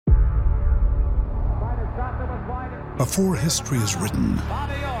Before history is written,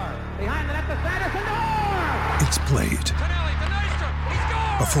 it's played.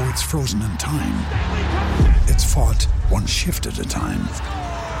 Before it's frozen in time, it's fought one shift at a time.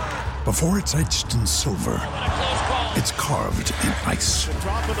 Before it's etched in silver, it's carved in ice.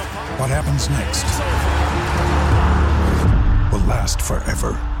 What happens next will last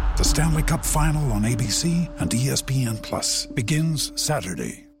forever. The Stanley Cup Final on ABC and ESPN Plus begins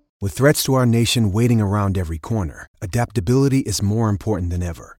Saturday. With threats to our nation waiting around every corner, adaptability is more important than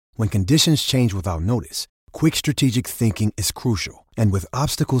ever. When conditions change without notice, quick strategic thinking is crucial. And with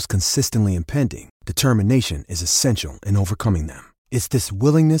obstacles consistently impending, determination is essential in overcoming them. It's this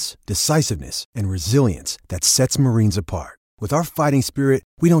willingness, decisiveness, and resilience that sets Marines apart. With our fighting spirit,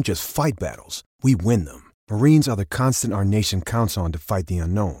 we don't just fight battles, we win them. Marines are the constant our nation counts on to fight the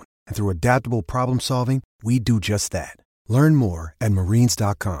unknown. And through adaptable problem solving, we do just that. Learn more at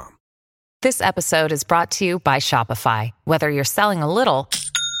marines.com. This episode is brought to you by Shopify. Whether you're selling a little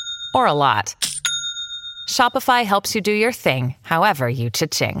or a lot, Shopify helps you do your thing, however you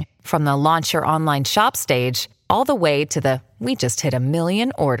cha-ching. From the launch your online shop stage, all the way to the we just hit 1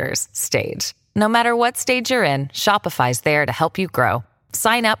 million orders stage. No matter what stage you're in, Shopify's there to help you grow.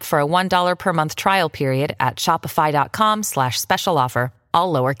 Sign up for a $1 per month trial period at shopify.com/special offer,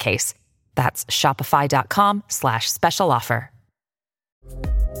 all lowercase. That's shopify.com/special offer.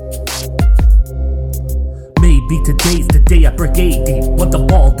 Maybe today's the day I break 80. Want the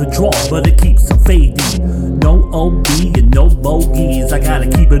ball to draw, but it keeps on fading. No OB and no bogeys. I gotta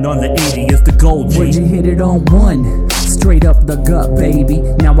keep it on the 80. It's the gold Would you hit it on one? Straight up the gut, baby.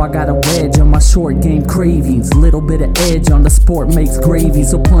 Now I got a wedge on my short game cravings. Little bit of edge on the sport makes gravy.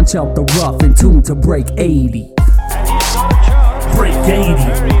 So punch out the rough and tune to break 80. Break 80.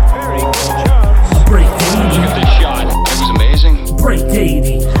 Break 80. Look at this shot. It was amazing. Break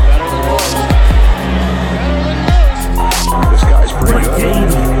 80. This guy's pretty Break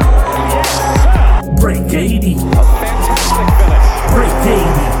good. 80. Break 80. A fantastic finish. Break 80.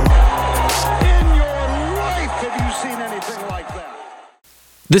 In your life, have you seen anything like that?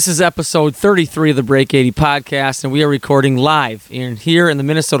 This is episode 33 of the Break 80 podcast, and we are recording live here in the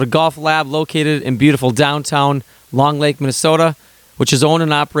Minnesota Golf Lab, located in beautiful downtown Long Lake, Minnesota, which is owned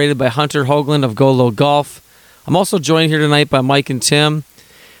and operated by Viktor Hovland of Go Low Golf. I'm also joined here tonight by Mike and Tim,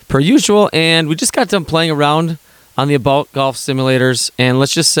 per usual, and we just got done playing around on the About Golf simulators, and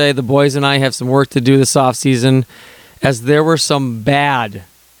let's just say the boys and I have some work to do this offseason, as there were some bad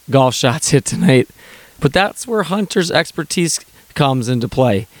golf shots hit tonight, but that's where Hunter's expertise comes into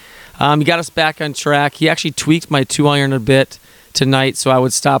play. He got us back on track. He actually tweaked my 2-iron a bit tonight so I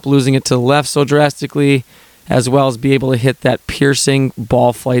would stop losing it to the left so drastically, as well as be able to hit that piercing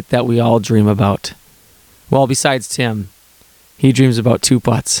ball flight that we all dream about. Well, besides Tim, he dreams about 2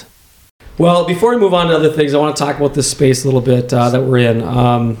 putts. Well, before we move on to other things, I want to talk about this space a little bit that we're in.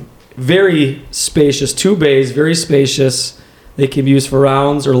 Very spacious, 2 bays, very spacious. They can be used for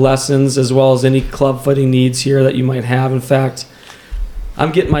rounds or lessons, as well as any club footing needs here that you might have. In fact,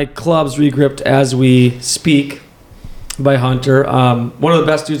 I'm getting my clubs regripped as we speak by Hunter. One of the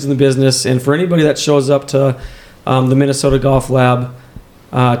best dudes in the business, and for anybody that shows up to the Minnesota Golf Lab,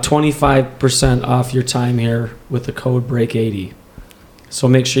 25% off your time here with the code BREAK80. So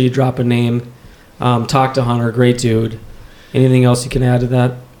make sure you drop a name, talk to Hunter, great dude. Anything else you can add to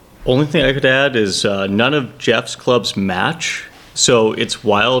that? Only thing I could add is none of Jeff's clubs match. So it's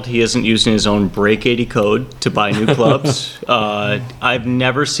wild he isn't using his own BREAK80 code to buy new clubs. I've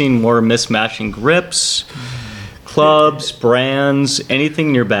never seen more mismatching grips, clubs, brands, anything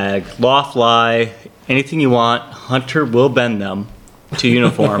in your bag, loft lie, anything you want. Hunter will bend them to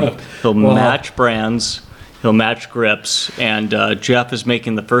uniform. He'll match brands. He'll match grips, and Jeff is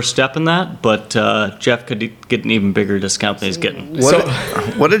making the first step in that, but Jeff could get an even bigger discount than he's getting.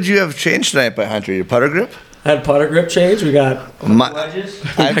 What did you have changed tonight by Hunter? Your putter grip? I had putter grip change. We got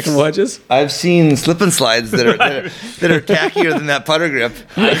wedges. I've seen slip and slides that are tackier than that putter grip.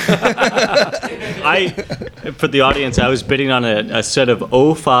 For the audience, I was bidding on a set of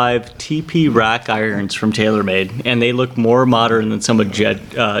 05 TP rack irons from TaylorMade, and they look more modern than some of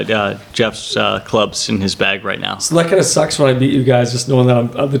Jeff's clubs in his bag right now. So that kind of sucks when I beat you guys, just knowing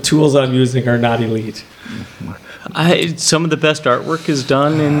that the tools I'm using are not elite. Some of the best artwork is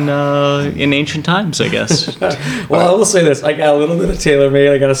done in ancient times, I guess. Well, I will say this. I got a little bit of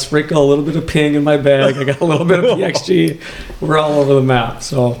TaylorMade. I got to sprinkle a little bit of Ping in my bag. I got a little bit of PXG. We're all over the map.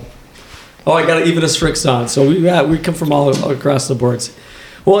 So, I got even a Strixon. So we come from all across the boards.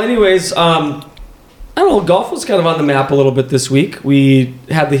 Well, anyways, I don't know. Golf was kind of on the map a little bit this week. We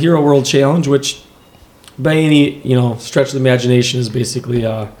had the Hero World Challenge, which by any stretch of the imagination is basically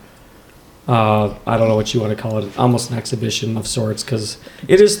I don't know what you want to call it, almost an exhibition of sorts, because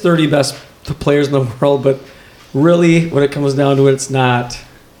it is 30 best players in the world, but really, when it comes down to it, it's not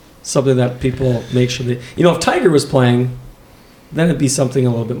something that people make sure they... if Tiger was playing, then it'd be something a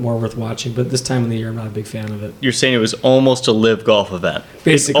little bit more worth watching, but this time of the year, I'm not a big fan of it. You're saying it was almost a live golf event.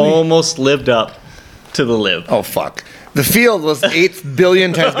 Basically. It almost lived up to the live. Oh, fuck. The field was 8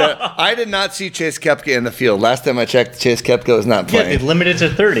 billion times better. I did not see Chase Koepka in the field. Last time I checked, Chase Koepka was not playing. Yeah, they limited to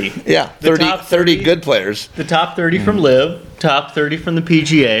 30. Yeah, 30 good players. The top 30 from Live, top 30 from the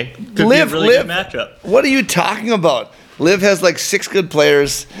PGA. Could be a really good matchup. What are you talking about? Live has like 6 good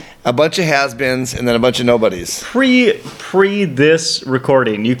players, a bunch of has-beens, and then a bunch of nobodies. Pre this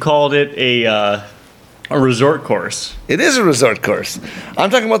recording, you called it a resort course. It is a resort course. I'm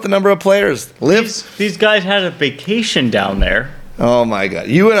talking about the number of players. These guys had a vacation down there. Oh my God!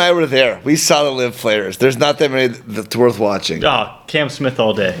 You and I were there. We saw the Live players. There's not that many that's worth watching. Oh, Cam Smith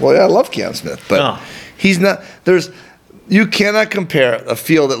all day. Well, yeah, I love Cam Smith, but he's not. You cannot compare a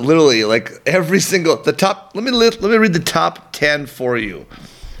field that literally like every single the top. Let me read the top 10 for you.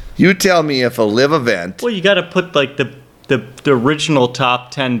 You tell me if a Live event. Well, you got to put like the original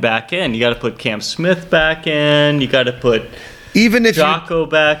top 10 back in. You got to put Cam Smith back in. You got to put Jocko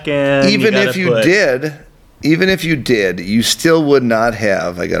back in. Even if you did, you still would not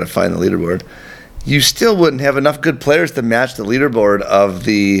have. I got to find the leaderboard. You still wouldn't have enough good players to match the leaderboard of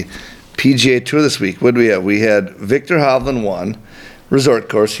the PGA Tour this week. What did we have? We had Viktor Hovland won resort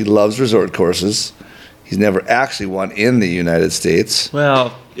course. He loves resort courses. He's never actually won in the United States.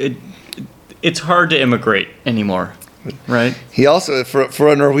 Well, it's hard to immigrate anymore. Right. He also, for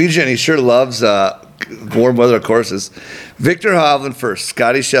a Norwegian, he sure loves warm weather courses. Viktor Hovland first,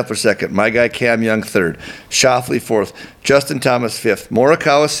 Scotty Scheffler second, my guy Cam Young third, Schauffele fourth, Justin Thomas fifth,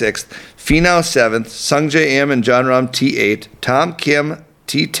 Morikawa sixth, Finau seventh, Sungjae Im and Jon Rahm T8, Tom Kim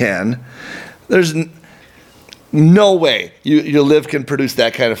T10. There's no way your Live can produce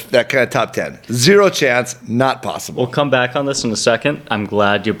that kind of top 10. Zero chance, not possible. We'll come back on this in a second. I'm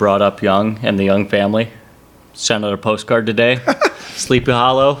glad you brought up Young and the Young family. Sent out a postcard today. Sleepy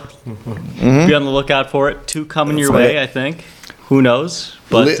Hollow. Mm-hmm. Be on the lookout for it. 2 coming your way, I think. Who knows?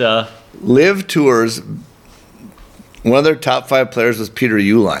 But Live Tours, one of their top 5 players was Peter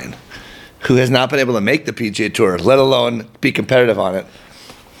Uihlein, who has not been able to make the PGA Tour, let alone be competitive on it.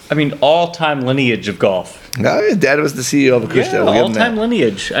 I mean, all-time lineage of golf. No, his dad was the CEO of Acushnet. Yeah, all-time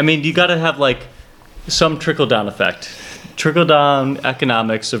lineage. I mean, you got to have like some trickle-down effect. Trickle-down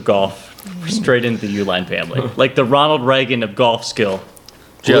economics of golf. Straight into the Uihlein family. Like the Ronald Reagan of golf skill.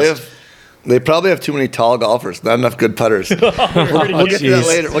 They probably have too many tall golfers, not enough good putters. We'll get to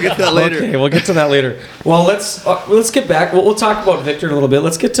that later. Okay, we'll get to that later. Well, let's get back. We'll talk about Viktor in a little bit.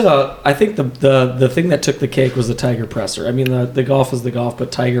 Let's get to, I think the thing that took the cake was the Tiger presser. I mean, the golf is the golf,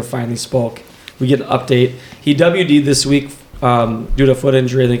 but Tiger finally spoke. We get an update. He WD'd this week due to a foot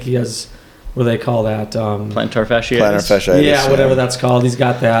injury. I think he has... What do they call that? Plantar fasciitis. Yeah, whatever that's called. He's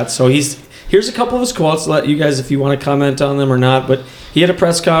got that. So here's a couple of his quotes. Let you guys, if you want to comment on them or not. But he had a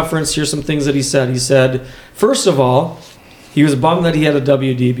press conference. Here's some things that he said. He said, first of all, he was bummed that he had a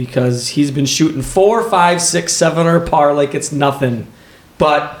WD because he's been shooting 4, 5, 6, 7 or par like it's nothing.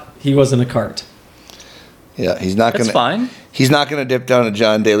 But he was in a cart. Yeah, he's not going to. That's fine. He's not going to dip down to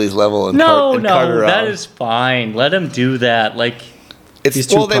John Daly's level and cart around. That is fine. Let him do that. Like.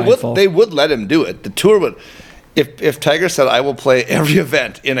 They would let him do it. The tour would, if Tiger said, "I will play every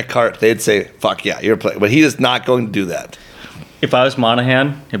event in a cart," they'd say, "Fuck yeah, you're playing." But he is not going to do that. If I was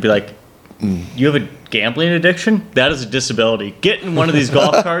Monahan, he'd be like, "You have a gambling addiction? That is a disability. Get in one of these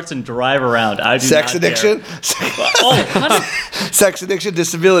golf carts and drive around." I do Sex not addiction. Care. Sex addiction,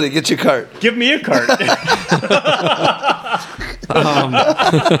 disability. Get your cart. Give me a cart.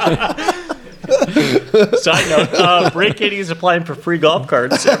 Side note, Break 80 is applying for free golf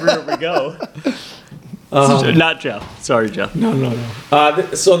carts everywhere we go. Not Jeff. Sorry, Jeff. No.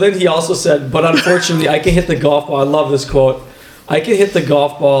 So then he also said, but unfortunately, I can hit the golf ball. I love this quote. I can hit the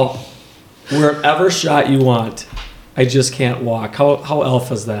golf ball wherever shot you want. I just can't walk. How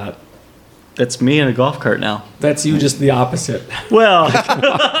alpha is that? That's me in a golf cart now. That's you, just the opposite. Well,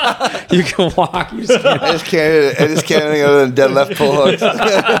 you can walk. You just can't. I just can't anything other than dead left pull hooks.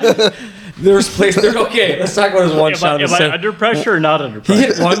 There's places. Okay, let's talk about his one shot. Am I under pressure or not under pressure? He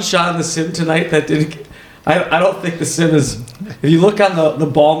hit one shot in the sim tonight that didn't. I don't think the sim is. If you look on the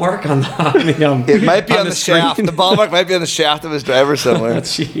ball mark on the it might be on the shaft. screen. The ball mark might be on the shaft of his driver somewhere.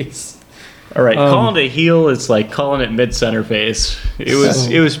 Jeez. All right, calling it a heel is like calling it mid center face. It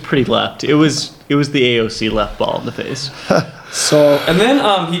was pretty left. It was the AOC left ball in the face. So, and then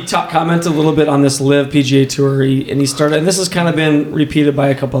he commented a little bit on this Live PGA Tour, and he started, and this has kind of been repeated by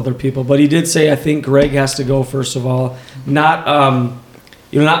a couple other people, but he did say, I think Greg has to go first of all, not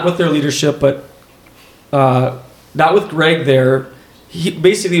not with their leadership, but not with Greg there. He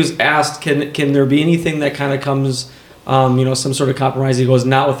basically was asked, can there be anything that kind of comes, some sort of compromise? He goes,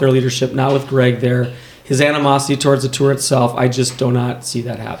 not with their leadership, not with Greg there. His animosity towards the tour itself, I just do not see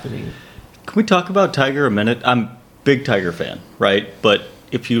that happening. Can we talk about Tiger a minute? I'm big Tiger fan, right? But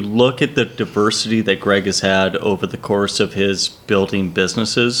if you look at the diversity that Greg has had over the course of his building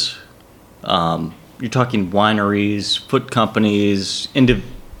businesses, you're talking wineries, food companies,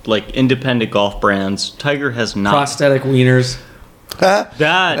 independent golf brands. Tiger has not. Prosthetic wieners. The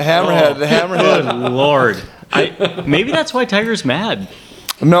hammerhead. Good Lord. Maybe that's why Tiger's mad.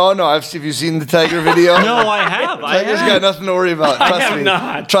 No. Have you seen the Tiger video? No, I have. Tiger's got nothing to worry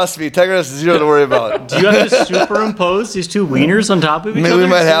about. Trust me. Tiger has zero to worry about. Do you have to superimpose these two wieners on top of each other? Maybe we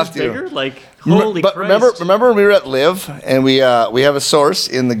might have to. Bigger? Holy Christ. Remember when we were at Live and we have a source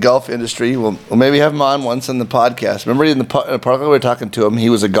in the golf industry. We'll maybe have him on once on the podcast. Remember in the park we were talking to him.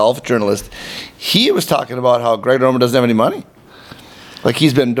 He was a golf journalist. He was talking about how Greg Norman doesn't have any money. Like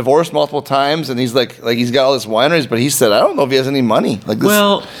he's been divorced multiple times, and he's like he's got all this wineries, but he said, I don't know if he has any money.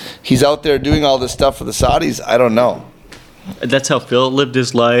 He's out there doing all this stuff for the Saudis. I don't know. That's how Phil lived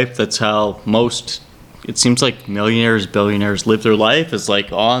his life. That's how most, it seems like millionaires, billionaires live their life, is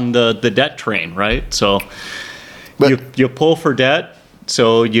like on the debt train, right? So you pull for debt,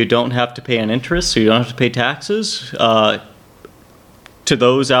 so you don't have to pay an interest, so you don't have to pay taxes. To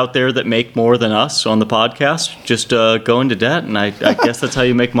those out there that make more than us on the podcast, just go into debt, and I guess that's how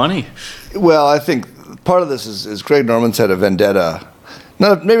you make money. Well, I think part of this is Greg Norman's had a vendetta.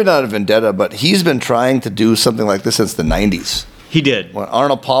 Maybe not a vendetta, but he's been trying to do something like this since the 90s. He did. When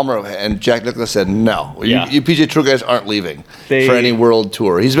Arnold Palmer and Jack Nicklaus said, no, you PGA Tour guys aren't leaving for any world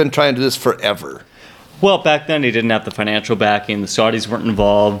tour. He's been trying to do this forever. Well, back then he didn't have the financial backing. The Saudis weren't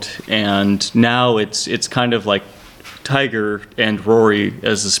involved, and now it's kind of like Tiger and Rory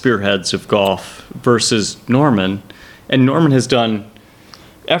as the spearheads of golf versus Norman. And Norman has done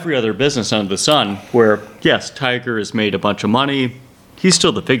every other business under the sun where, yes, Tiger has made a bunch of money. He's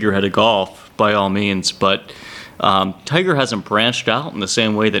still the figurehead of golf by all means, but Tiger hasn't branched out in the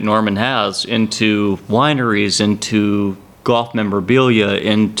same way that Norman has into wineries, into golf memorabilia,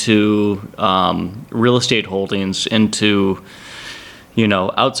 into real estate holdings, into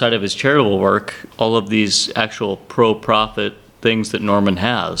outside of his charitable work, all of these actual pro-profit things that Norman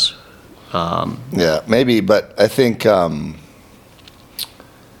has. Yeah, maybe, but I think, what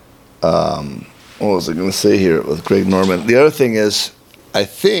was I going to say here with Greg Norman? The other thing is, I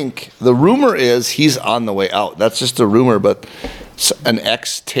think the rumor is he's on the way out. That's just a rumor, but an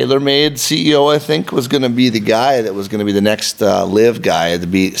ex-TaylorMade CEO, I think, was going to be the guy that was going to be the next Live guy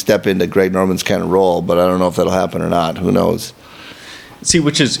to step into Greg Norman's kind of role, but I don't know if that'll happen or not. Who knows? See,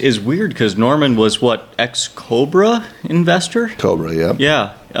 which is weird because Norman was ex-Cobra investor? Cobra, yeah.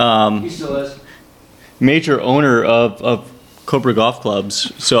 Yeah. He still is. Major owner of Cobra golf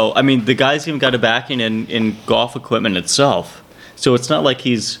clubs. So, I mean, the guy's even got a backing in golf equipment itself. So it's not like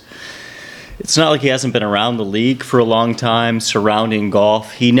he hasn't been around the league for a long time surrounding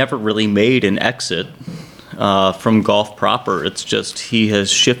golf. He never really made an exit from golf proper. It's just he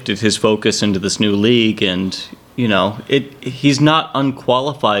has shifted his focus into this new league, and he's not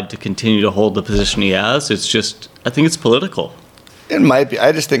unqualified to continue to hold the position he has. It's just, I think it's political. It might be.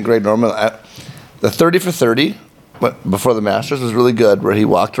 I just think Greg Norman, the 30 for 30 before the Masters was really good, where he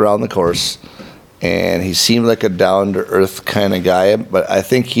walked around the course and he seemed like a down-to-earth kind of guy, but I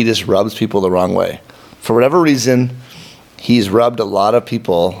think he just rubs people the wrong way. For whatever reason, he's rubbed a lot of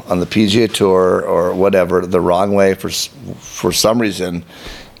people on the PGA Tour or whatever the wrong way for some reason,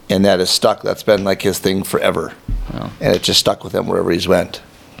 and that is stuck. That's been like his thing forever. Oh. And it just stuck with him wherever he's went.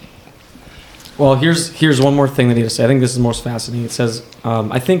 Well, here's one more thing that he had to say. I think this is the most fascinating. It says,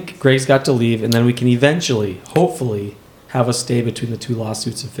 I think Greg's got to leave, and then we can eventually, hopefully, have a stay between the two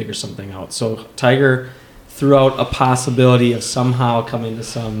lawsuits and figure something out. So Tiger threw out a possibility of somehow coming to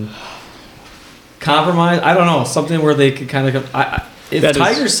some compromise. I don't know, something where they could kind of if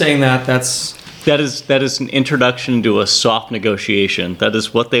Tiger's saying that's... That is an introduction to a soft negotiation. That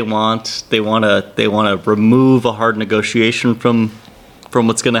is what they want. They want to remove a hard negotiation from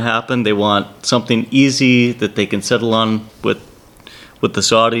what's going to happen. They want something easy that they can settle on with the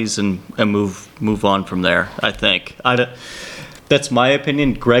Saudis and move on from there. I think that's my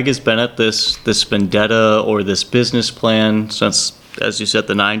opinion. Greg has been at this vendetta or this business plan since, as you said,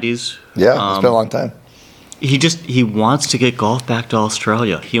 the 90s. Yeah, it's been a long time. He wants to get golf back to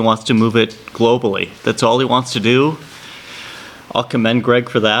Australia. He wants to move it globally. That's all he wants to do. I'll commend Greg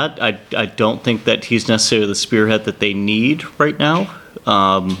for that. I don't think that he's necessarily the spearhead that they need right now.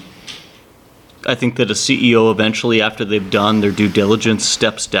 I think that a CEO eventually, after they've done their due diligence,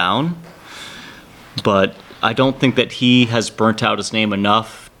 steps down. But I don't think that he has burnt out his name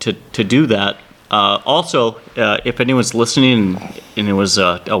enough to do that. Also, if anyone's listening and it was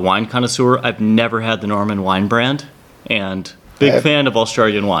a wine connoisseur, I've never had the Norman wine brand, and big fan of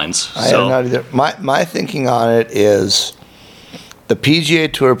Australian wines. I have not either. My thinking on it is the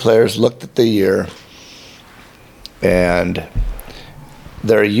PGA Tour players looked at the year, and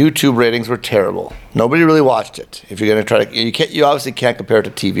their YouTube ratings were terrible. Nobody really watched it. If you're going to try to, you obviously can't compare it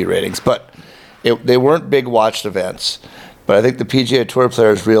to TV ratings, but they weren't big watched events. But I think the PGA Tour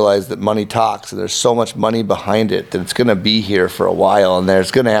players realized that money talks, and there's so much money behind it that it's going to be here for a while, and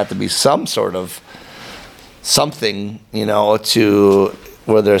there's going to have to be some sort of something, to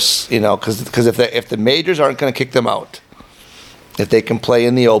where there's, because if the majors aren't going to kick them out, if they can play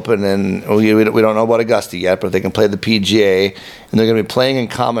in the Open, and we don't know about Augusta yet, but if they can play the PGA, and they're going to be playing in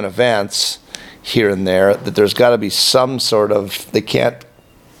common events here and there, that there's got to be some sort of, they can't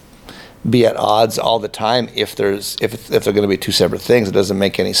be at odds all the time if they're going to be two separate things. It doesn't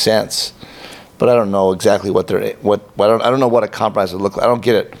make any sense. But I don't know exactly I don't know what a compromise would look like. I don't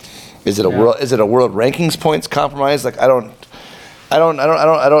get it. Is it a world rankings points compromise? Like I don't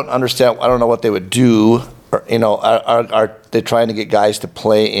understand. I don't know what they would do. Or, are they trying to get guys to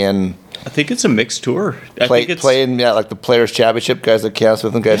play in? I think it's a mixed tour. Play in like the Players Championship, guys that can't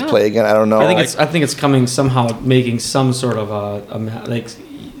with them, guys play again. I don't know. I think it's coming somehow, making some sort of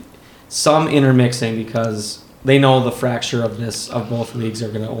some intermixing, because they know the fracture of both leagues are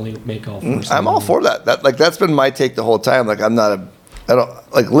going to only make golf. I'm all for that. That's been my take the whole time. Like I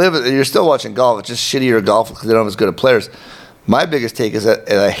don't like live. You're still watching golf. It's just shittier golf because they don't have as good of players. My biggest take is that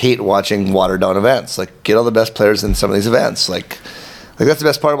I hate watching watered down events. Like get all the best players in some of these events. Like that's the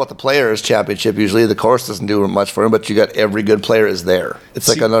best part about the Players Championship. Usually the course doesn't do much for him, but you got every good player is there. It's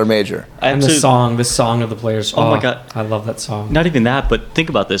like another major. And the song of the Players. Oh my God, I love that song. Not even that, but think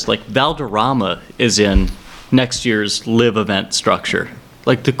about this. Like Valderrama is in next year's live event structure.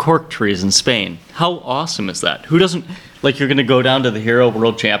 Like the cork trees in Spain. How awesome is that? Who doesn't, like you're going to go down to the Hero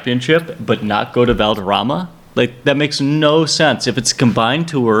World Championship but not go to Valderrama? Like that makes no sense. If it's a combined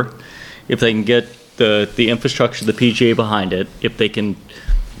tour, if they can get the infrastructure, the PGA behind it, if they can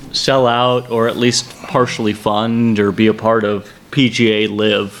sell out or at least partially fund or be a part of PGA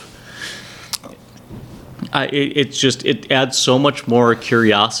Live, it adds so much more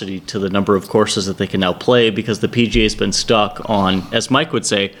curiosity to the number of courses that they can now play, because the PGA's been stuck on, as Mike would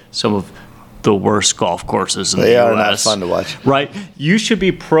say, some of the worst golf courses in the US. They are not fun to watch. Right? You should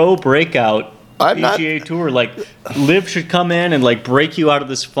be pro breakout PGA Tour. Like Live should come in and like break you out of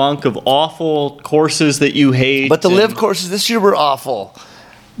this funk of awful courses that you hate. But the Live courses this year were awful.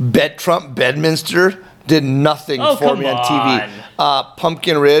 Bedminster did nothing for me on TV.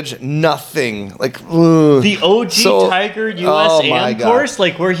 Pumpkin Ridge, nothing. Like the OG Tiger US course,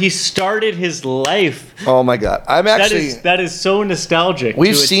 like where he started his life. Oh my God! That is so nostalgic.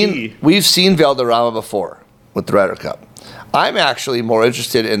 We've seen Valderrama before with the Ryder Cup. I'm actually more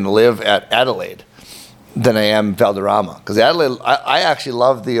interested in Live at Adelaide than I am Valderrama, because Adelaide, I actually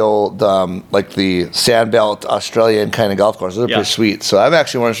love the old like the Sandbelt Australian kind of golf courses. They're pretty sweet. So I'm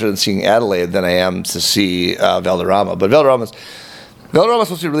actually more interested in seeing Adelaide than I am to see Valderrama. But Valderrama's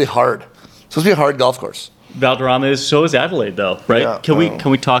supposed to be really hard. It's supposed to be a hard golf course. Valderrama is, so is Adelaide though, right? Yeah,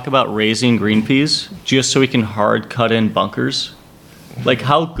 can we talk about raising green fees just so we can hard cut in bunkers? Like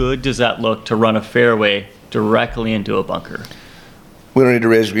how good does that look to run a fairway directly into a bunker? We don't need to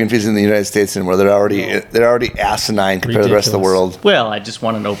raise green fees in the United States anymore. They're already asinine compared to the rest of the world. Well, I just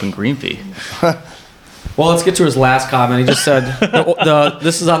want an open green fee. Well, let's get to his last comment. He just said,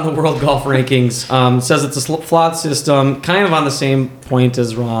 this is on the World Golf Rankings. Says it's a flawed system, kind of on the same point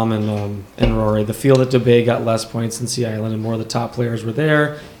as Rahm and Rory. The field at Dubai got less points than Sea Island, and more of the top players were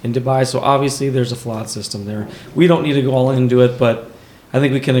there in Dubai. So obviously there's a flawed system there. We don't need to go all into it, but I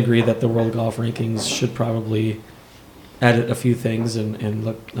think we can agree that the World Golf Rankings should probably edit a few things and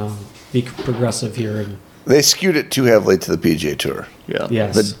look be progressive here. They skewed it too heavily to the PGA Tour. Yeah.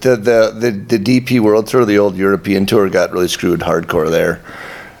 Yes. The DP World Tour, the old European Tour, got really screwed hardcore there.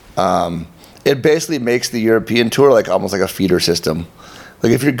 It basically makes the European Tour like almost like a feeder system.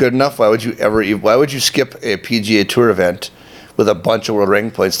 Like if you're good enough, why would you skip a PGA Tour event with a bunch of world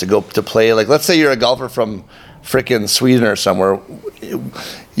ranking points to go to play? Like let's say you're a golfer from frickin' Sweden or somewhere.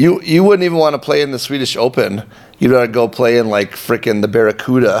 You wouldn't even want to play in the Swedish Open. you'd rather go play in like frickin' the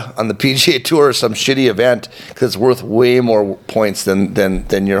Barracuda on the PGA Tour or some shitty event because it's worth way more points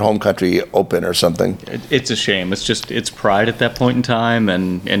than your home country Open or something. It's a shame. It's pride at that point in time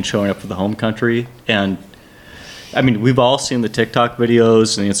and showing up for the home country. And I mean, we've all seen the TikTok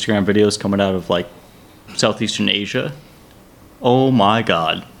videos and the Instagram videos coming out of like Southeastern Asia. Oh my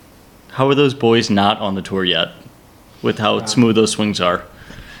God. How are those boys not on the tour yet with how smooth those swings are?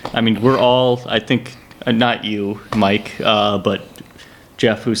 I mean, we're all, I think, not you, Mike, but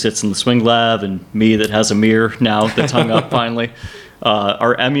Jeff, who sits in the swing lab, and me that has a mirror now that's hung up finally,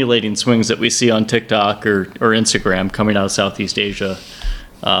 are emulating swings that we see on TikTok or Instagram coming out of Southeast Asia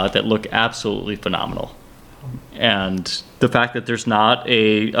that look absolutely phenomenal. And the fact that there's not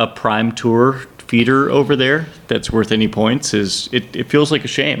a prime tour feeder over there that's worth any points it feels like a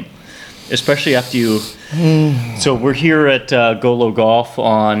shame, especially after you. So we're here at Golo Golf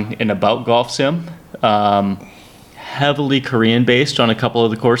on an About Golf sim, heavily Korean based on a couple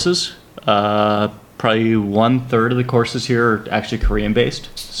of the courses. Probably 1/3 of the courses here are actually Korean based,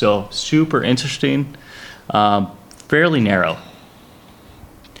 so super interesting. Fairly narrow,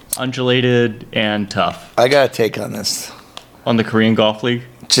 undulated, and tough. I got a take on this. On the Korean Golf League?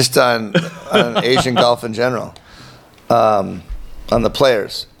 Just on Asian golf in general. On the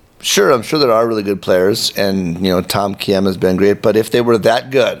players. Sure, I'm sure there are really good players, and Tom Kim has been great, but if they were that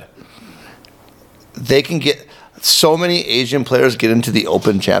good, they can get so many Asian players get into the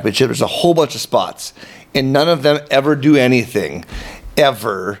Open Championship. There's a whole bunch of spots, and none of them ever do anything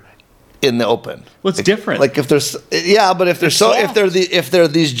ever in the Open. Well, it's different. Like if there's but if they're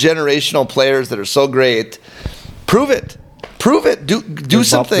these generational players that are so great, prove it. Do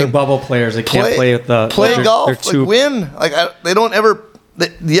something. They're bubble players. They can't play with the golf. They're too win. They don't ever.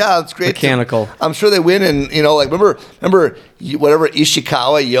 It's great. Mechanical. I'm sure they win, and remember whatever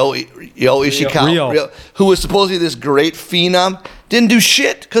Ishikawa, Yo Ishikawa, Rio. who was supposedly this great phenom, didn't do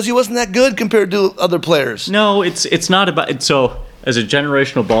shit because he wasn't that good compared to other players. No, it's not about it. So as a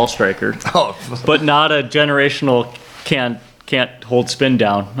generational ball striker, but not a generational can't hold spin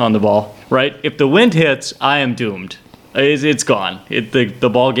down on the ball. Right? If the wind hits, I am doomed. It's gone. The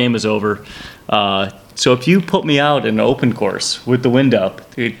ball game is over. So if you put me out in an open course with the wind up,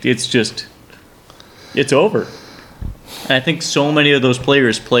 it's over. And I think so many of those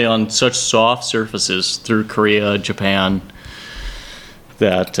players play on such soft surfaces through Korea, Japan,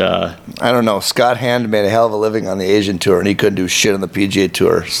 that... I don't know. Scott Hand made a hell of a living on the Asian Tour, and he couldn't do shit on the PGA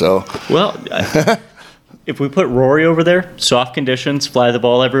Tour. So, well, if we put Rory over there, soft conditions, fly the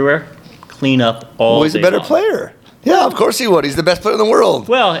ball everywhere, clean up all Well, he's a better player. Yeah, of course he would. He's the best player in the world.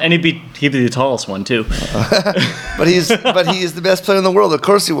 Well, and he'd be the tallest one too. but he is the best player in the world. Of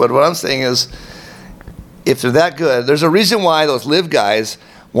course he would. What I'm saying is, if they're that good, there's a reason why those live guys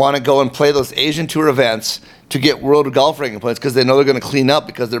want to go and play those Asian Tour events to get world golf ranking points because they know they're going to clean up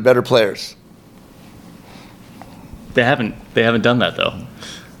because they're better players. They haven't done that though.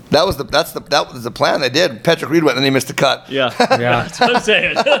 That was the plan they did. Patrick Reed went and he missed the cut. Yeah. That's what I'm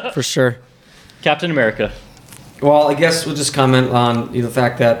saying. For sure. Captain America. Well, I guess we'll just comment on the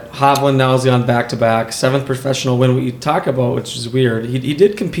fact that Hovland now is on back-to-back, 7th professional win. What you talk about, which is weird, he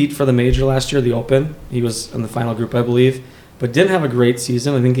did compete for the major last year, the Open. He was in the final group, I believe, but didn't have a great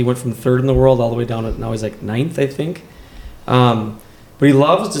season. I think he went from 3rd in the world all the way down to now he's like 9th, I think. But he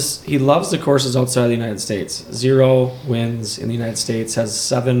loves the courses outside the United States. 0 wins in the United States, has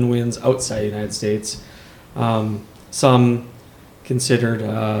 7 wins outside the United States. Some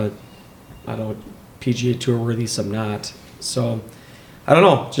considered, PGA Tour worthy, some not. So, I don't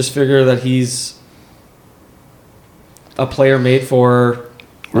know. Just figure that he's a player made for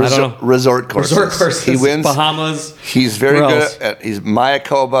resort courses. Resort courses. He wins Bahamas. He's very good at. He's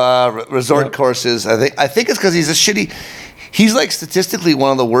Mayakoba resort courses. I think it's because he's a shitty. He's like statistically one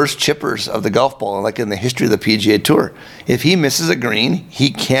of the worst chippers of the golf ball, like in the history of the PGA Tour. If he misses a green,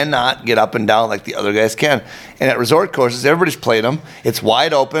 he cannot get up and down like the other guys can. And at resort courses, everybody's played them. It's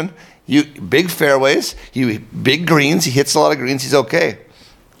wide open. You big fairways, big greens. He hits a lot of greens. He's okay.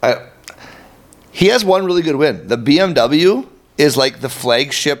 He has one really good win. The BMW is like the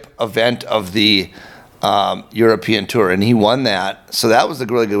flagship event of the European Tour, and he won that. So that was a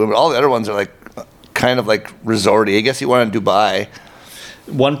really good win. But all the other ones are like kind of like resorty. I guess he won in Dubai.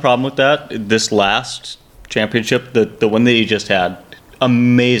 One problem with that, this last championship, the one that he just had,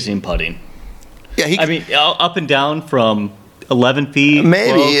 amazing putting. Yeah, up and down from 11 feet,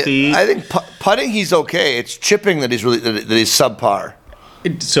 maybe 12 feet. I think putting he's okay. It's chipping that he's subpar.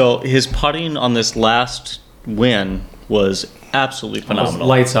 So his putting on this last win was absolutely phenomenal.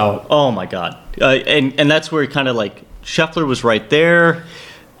 Lights out. Oh my God! And that's where kind of like Scheffler was right there.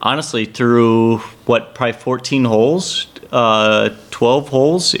 honestly, through probably 14 holes, 12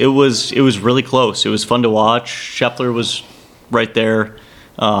 holes, it was really close. It was fun to watch. Scheffler was right there.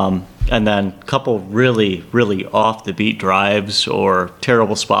 And then a couple really, really off the beat drives or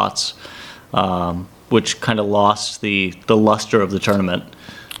terrible spots, which kind of lost the luster of the tournament.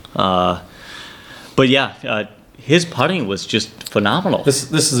 But yeah, his putting was just phenomenal.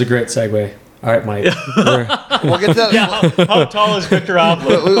 This is a great segue. All right, Mike. We'll get to that. Yeah, how tall is Viktor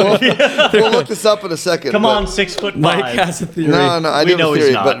Hovland? We'll look this up in a second. Come on, 6'5". Mike has a theory. No, I do have a theory.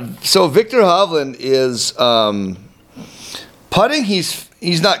 He's not. But so Viktor Hovland is putting.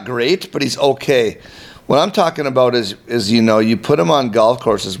 He's not great, but he's okay. What I'm talking about is you put him on golf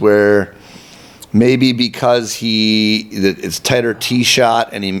courses where maybe because it's tighter tee shot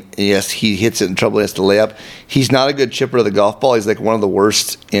and he hits it in trouble, he has to lay up. He's not a good chipper of the golf ball. He's like one of the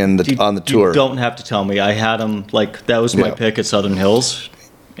worst on the tour. You don't have to tell me. I had him that was my pick at Southern Hills.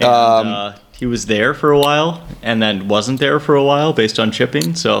 And, he was there for a while and then wasn't there for a while based on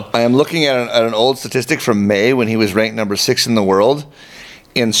chipping. So I am looking at an old statistic from May when he was ranked number 6 in the world.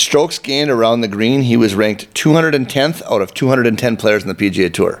 In strokes gained around the green, he was ranked 210th out of 210 players in the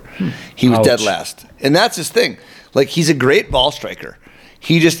PGA Tour. He was dead last. And that's his thing. Like, he's a great ball striker.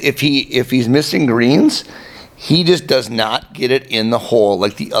 He just, if he's missing greens, he just does not get it in the hole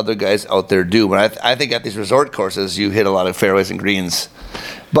like the other guys out there do. But I think at these resort courses, you hit a lot of fairways and greens.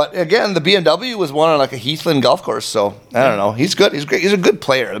 But again, the BMW was won on like a Heathland golf course, so I don't know. He's good. He's great. He's a good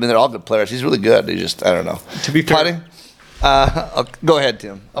player. I mean, they're all good players. He's really good. He just, I don't know. To be fair, putting. Go ahead,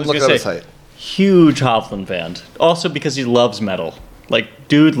 Tim. I'm looking at his height. Huge Hovland fan. Also because he loves metal. Like,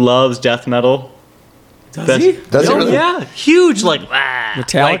 dude loves death metal. Does he? Does he really? Yeah. Huge,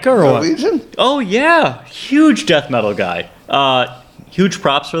 Metallica or what? Norwegian? Oh, yeah. Huge death metal guy. Huge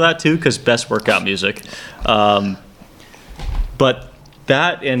props for that, too, because best workout music. But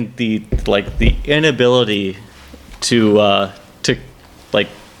that and the inability to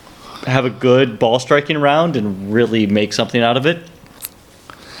have a good ball striking round and really make something out of it,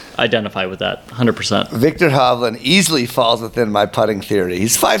 identify with that 100%. Viktor Hovland easily falls within my putting theory.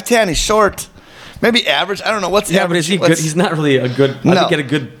 He's 5'10", he's short. Maybe average. I don't know what's average. But is he good? He's not really a good. I think he had a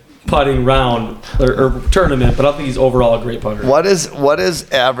good putting round or tournament, but I don't think he's overall a great putter. What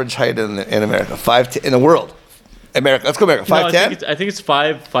is average height in America? 5'10" in the world. America. Let's go America. 5'10". I think it's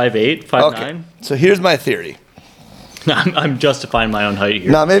 5'8", 5'9". Okay. So here's my theory. I'm justifying my own height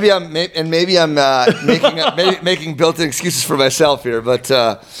here. No, maybe I'm making built-in excuses for myself here, but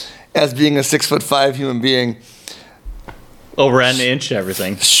as being a 6'5" human being, over an inch to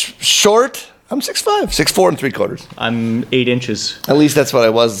everything. Short. I'm 6'5", 6'4 3/4. I'm 8 inches. At least that's what I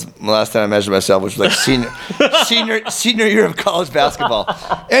was last time I measured myself, which was like senior year of college basketball.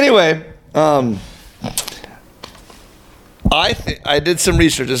 Anyway, I did some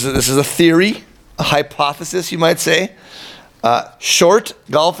research. This is a theory, a hypothesis, you might say. Short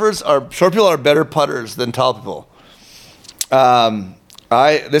people are better putters than tall people.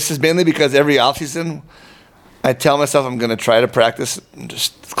 This is mainly because every offseason I tell myself I'm going to try to practice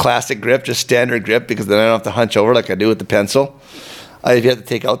just classic grip, just standard grip, because then I don't have to hunch over like I do with the pencil. I've yet to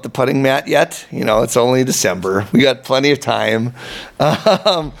take out the putting mat yet. It's only December. We got plenty of time. We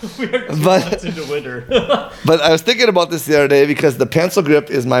are 2 months into winter. But I was thinking about this the other day because the pencil grip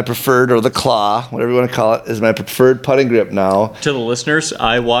is my preferred, or the claw, whatever you want to call it, is my preferred putting grip now. To the listeners,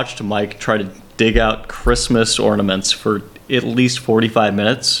 I watched Mike try to dig out Christmas ornaments for at least 45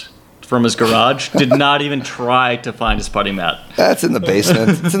 minutes from his garage. Did not even try to find his putting mat. That's in the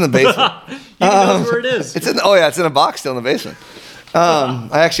basement. It's in the basement. You know where it is. It's in a box still in the basement. I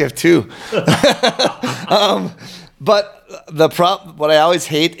actually have 2. But what I always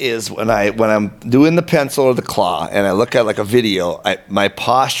hate is when I'm doing the pencil or the claw and I look at like a video, my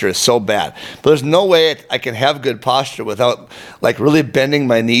posture is so bad. But there's no way I can have good posture without like really bending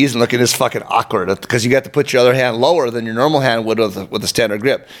my knees and looking just fucking awkward, because you got to put your other hand lower than your normal hand would with a standard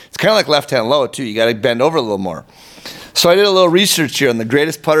grip. It's kind of like left hand low too. You got to bend over a little more. So I did a little research here on the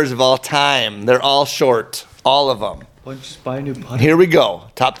greatest putters of all time. They're all short, all of them. Why don't you just buy a new putter? Here we go.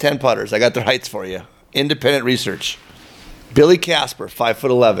 Top 10 putters. I got their heights for you. Independent research. Billy Casper,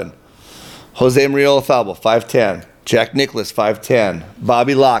 5'11". Jose Maria Olazabal, 5'10". Jack Nicklaus, 5'10".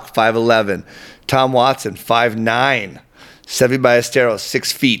 Bobby Locke, 5'11". Tom Watson, 5'9". Seve Ballesteros,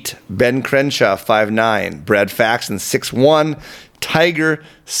 6 feet. Ben Crenshaw, 5'9". Brad Faxon, 6'1". Tiger,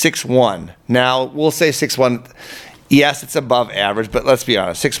 6'1". Now, we'll say 6'1". Yes, it's above average, but let's be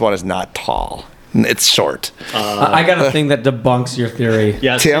honest, 6'1" is not tall. It's short. I got a thing that debunks your theory.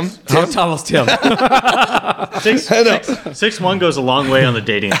 Yeah, Tim? How tall is Tim? 6'1" goes a long way on the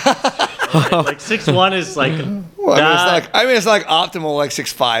dating. Like 6'1" is like. Well, it's like optimal like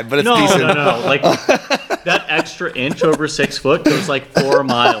 6'5", but it's decent. No. Like that extra inch over 6 foot goes like 4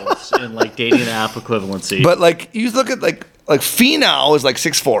 miles in like dating app equivalency. But like you look at like Finau is like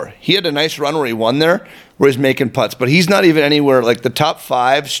 6'4". He had a nice run where he won there, where he's making putts, but he's not even anywhere like the top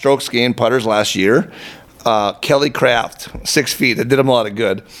 5 strokes gained putters last year. Kelly Craft, 6 feet. That did him a lot of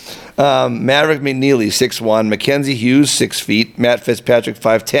good. Maverick McNeely, 6'1". Mackenzie Hughes, 6 feet. Matt Fitzpatrick,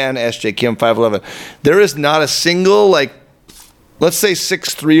 5'10". SJ Kim, 5'11". There is not a single, like, let's say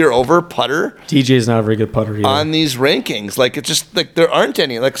 6'3" or over putter. DJ is not a very good putter either. On these rankings. Like, it's just, like, there aren't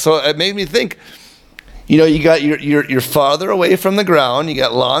any. Like, so it made me think, you know, you got you're farther away from the ground. You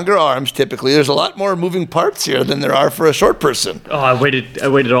got longer arms typically. There's a lot more moving parts here than there are for a short person. Oh, I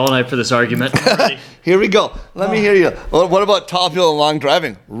waited all night for this argument. Here we go. Let me hear you. Well, what about tall people and long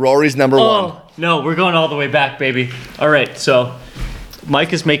driving? Rory's number one. No, we're going all the way back, baby. All right, so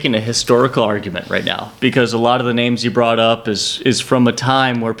Mike is making a historical argument right now because a lot of the names you brought up is from a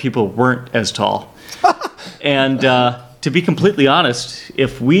time where people weren't as tall. And to be completely honest,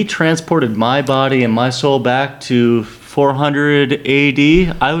 if we transported my body and my soul back to 400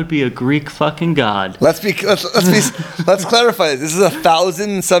 AD, I would be a Greek fucking god. Let's clarify this. This is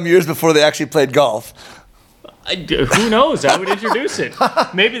 1,000 some years before they actually played golf. Who knows? I would introduce it.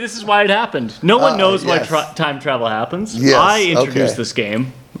 Maybe this is why it happened. No one knows why time travel happens. Yes, I introduced this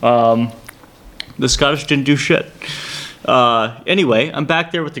game. The Scottish didn't do shit. Anyway, I'm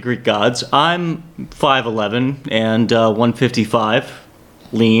back there with the Greek gods. I'm 5'11" and 155.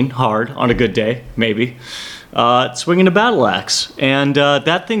 Lean, hard, on a good day, maybe. Swinging a battle axe. And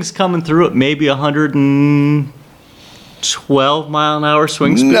that thing's coming through at maybe 112 mile an hour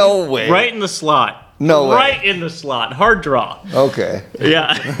swing speed. No way. Right in the slot. No way. Right in the slot. Hard draw. Okay.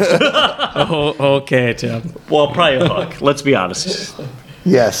 Yeah. Okay, Tim. Well, probably a hook. Let's be honest.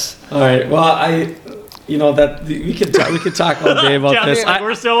 Yes. All right. Well, we could talk all day about this.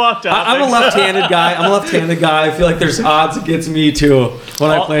 We're so off topic. I'm a left-handed guy. I feel like there's odds against me too when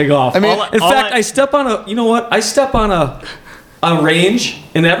I play golf. I mean, I step on a. You know what? I step on a range,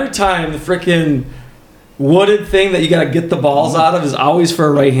 and every time the freaking wooded thing that you got to get the balls out of is always for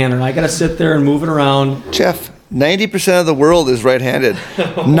a right-hander. And I got to sit there and move it around. Jeff, 90% of the world is right-handed.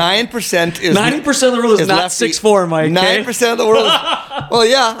 9% is 90% of the world is not 6'4", Mike. 9% of the world is, well,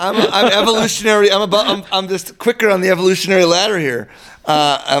 yeah, I'm evolutionary. I'm just quicker on the evolutionary ladder here.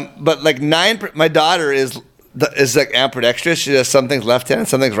 But like my daughter is like ambidextrous. She does some things left-handed,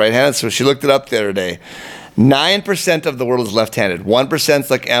 some things right-handed. So she looked it up the other day. 9% of the world is left-handed. 1% is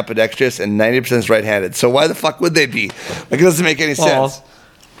like ambidextrous, and 90% is right-handed. So why the fuck would they be? Like, it doesn't make any sense.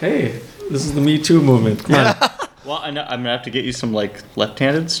 Hey, this is the Me Too movement. Come on. Well, I'm gonna have to get you some like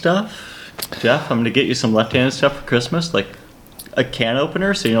left-handed stuff, Jeff. I'm gonna get you some left-handed stuff for Christmas, like a can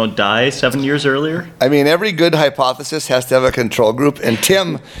opener, so you don't die 7 years earlier. I mean, every good hypothesis has to have a control group, and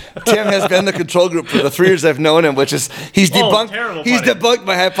Tim has been the control group for the 3 years I've known him, which is he's debunked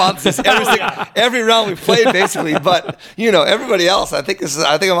my hypothesis every round we've played basically. But you know, everybody else, I think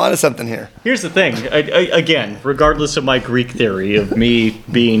I'm onto something here. Here's the thing, again, regardless of my Greek theory of me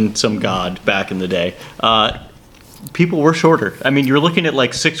being some god back in the day. People were shorter. I mean, you're looking at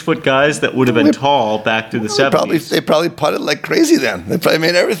like 6 foot guys that would have been tall back through the 70s. They probably putted like crazy then. They probably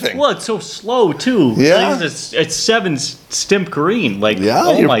made everything. Well, it's so slow too. Yeah. It's 7 stimp green. Like, yeah,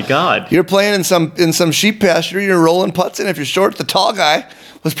 oh my God. You're playing in some sheep pasture. You're rolling putts, and if you're short, the tall guy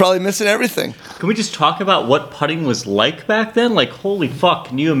was probably missing everything. Can we just talk about what putting was like back then? Like, holy fuck!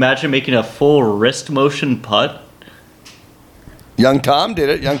 Can you imagine making a full wrist motion putt? Young Tom did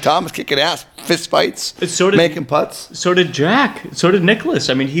it. Young Tom was kicking ass, fist fights, making putts. So did Jack. So did Nicholas.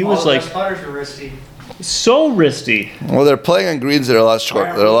 I mean, he was like putters are wristy. So wristy. Well, they're playing on greens that are a lot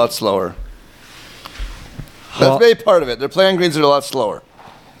short. They're a lot slower. That's maybe part of it. They're playing greens that are a lot slower.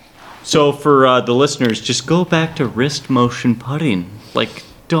 So for the listeners, just go back to wrist motion putting. Like,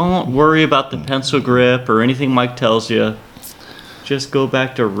 don't worry about the pencil grip or anything Mike tells you. Just go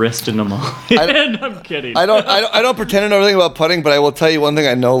back to wristing them all. I'm kidding. I don't pretend to know everything about putting, but I will tell you one thing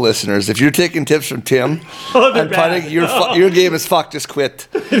I know, listeners. If you're taking tips from Tim on putting, your game is fucked. Just quit.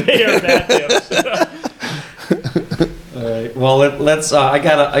 They are bad tips. All right. Well, let's. I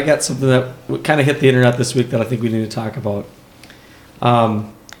got something that kind of hit the internet this week that I think we need to talk about.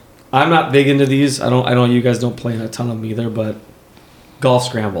 I'm not big into these. I know you guys don't play in a ton of them either, but golf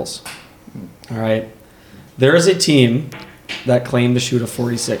scrambles. All right. There is a team that claimed to shoot a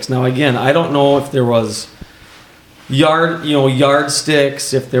 46. Now, again, I don't know if there was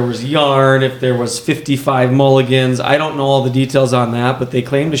yardsticks, if there was yarn, if there was 55 mulligans. I don't know all the details on that, but they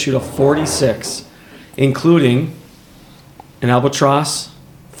claimed to shoot a 46, including an albatross,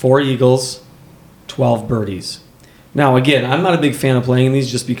 4 eagles, 12 birdies. Now, again, I'm not a big fan of playing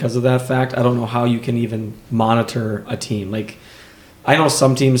these just because of that fact. I don't know how you can even monitor a team. Like, I know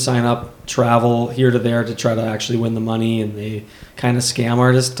some teams sign up, travel here to there to try to actually win the money, and they kind of scam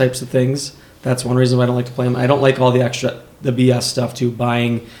artist types of things. That's one reason why I don't like to play them. I don't like all the BS stuff too,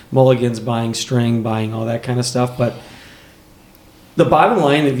 buying mulligans, buying string, buying all that kind of stuff. But the bottom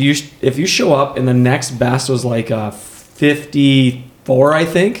line, if you show up and the next best was like a 54, I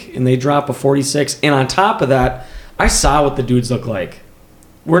think, and they drop a 46, and on top of that, I saw what the dudes look like.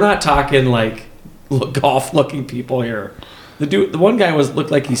 We're not talking like golf-looking people here. The one guy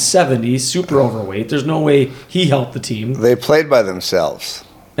looked like he's 70, super overweight. There's no way he helped the team. They played by themselves.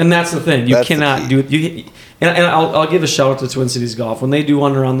 And that's the thing. You cannot do it. And I'll give a shout out to Twin Cities Golf. When they do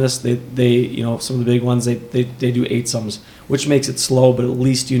one around this, they some of the big ones, they do 8-somes, which makes it slow, but at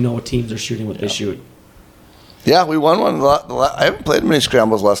least teams are shooting what they shoot. Yeah, we won one. I haven't played many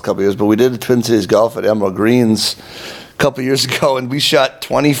scrambles the last couple of years, but we did the Twin Cities Golf at Emerald Greens a couple of years ago, and we shot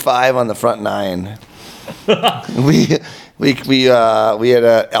 25 on the front 9. we had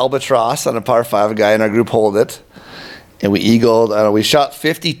an albatross on a par 5. A guy in our group holed it, and we eagled. We shot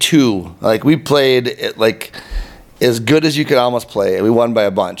 52. Like, we played it like as good as you could almost play, and we won by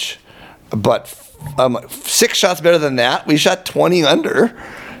a bunch. But 6 shots better than that. We shot 20 under.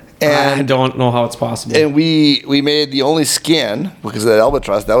 And I don't know how it's possible. And we made the only skin because of that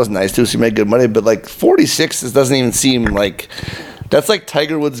albatross. That was nice too, so we made good money. But like 46 doesn't even seem like that's like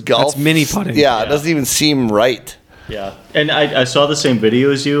Tiger Woods golf. That's mini putting. Yeah, it doesn't even seem right. Yeah, and I saw the same video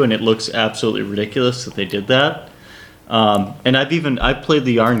as you, and it looks absolutely ridiculous that they did that. And I've played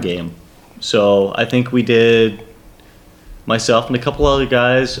the yarn game, so I think we did myself and a couple other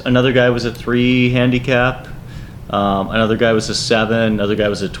guys. Another guy was a 3 handicap. Another guy was a 7, another guy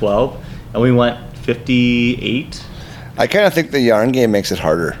was a 12, and we went 58. I kind of think the yarn game makes it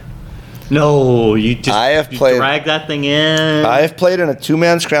harder. No, you drag that thing in. I have played in a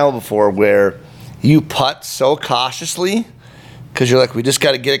 2-man scramble before where you putt so cautiously because you're like, we just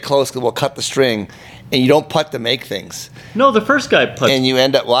got to get it close because we'll cut the string, and you don't putt to make things. No, the first guy putts. And you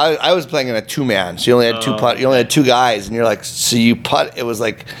end up, well, I was playing in a 2-man, so you only had you only had 2 guys, and you're like, so you putt, it was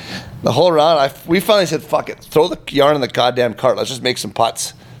like, the whole round, we finally said, fuck it. Throw the yarn in the goddamn cart. Let's just make some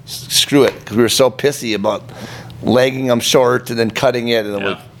putts. Screw it. Because we were so pissy about legging them short and then cutting it. And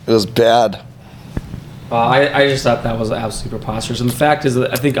it was bad. I just thought that was absolutely preposterous. And the fact is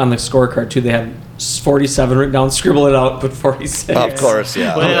that I think on the scorecard, too, they had 47 written down, scribble it out, put 46. Of course,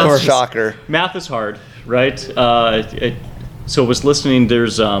 yeah. Well, of course. Shocker. Math is hard, right? So I was listening.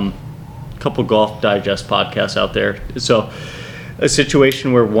 There's a couple Golf Digest podcasts out there. So a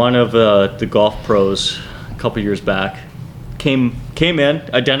situation where one of the golf pros a couple years back came in,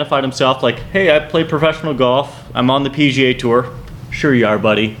 identified himself like, hey, I play professional golf. I'm on the PGA Tour. Sure you are,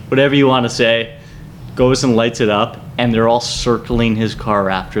 buddy. Whatever you want to say. Goes and lights it up, and they're all circling his car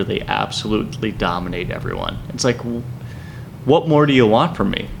after they absolutely dominate everyone. It's like, what more do you want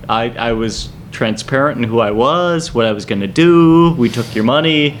from me? I was transparent in who I was, what I was going to do. We took your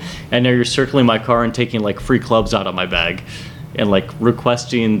money, and now you're circling my car and taking like free clubs out of my bag and like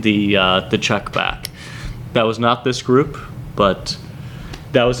requesting the check back. That was not this group, but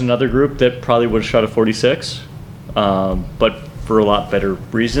that was another group that probably would have shot a 46, but for a lot better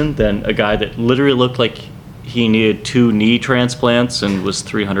reason than a guy that literally looked like he needed 2 knee transplants and was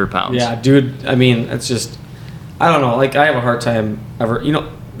 300 pounds. Yeah, dude, I mean, it's just, I don't know, like I have a hard time ever,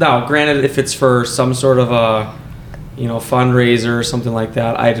 now granted if it's for some sort of a, fundraiser or something like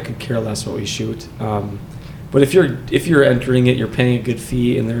that, I could care less what we shoot. But if you're entering it, you're paying a good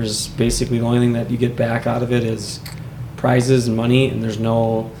fee, and there's basically the only thing that you get back out of it is prizes and money, and there's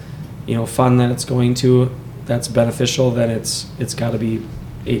no, fun that it's going to that's beneficial. Then it's got to be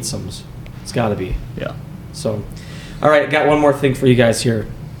 8-somes. It's got to be. Yeah. So, all right, got one more thing for you guys here.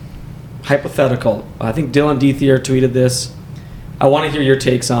 Hypothetical. I think Dylan Dethier tweeted this. I want to hear your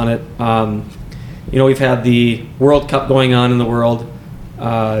takes on it. We've had the World Cup going on in the world.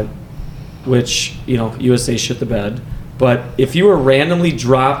 Which, USA shit the bed. But if you were randomly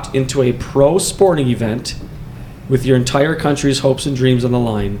dropped into a pro sporting event with your entire country's hopes and dreams on the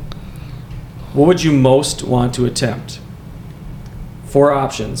line, what would you most want to attempt? 4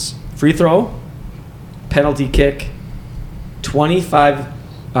 options. Free throw, penalty kick,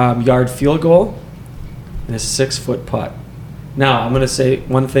 25-yard field goal, and a 6-foot putt. Now, I'm going to say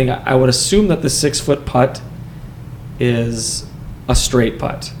one thing. I would assume that the 6-foot putt is a straight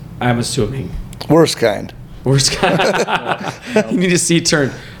putt. I'm assuming. Worst kind. You need to see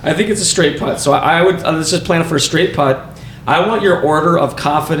turn. I think it's a straight putt. So let's just plan for a straight putt. I want your order of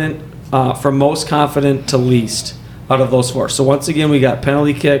confident, from most confident to least. out of those 4. So once again, we got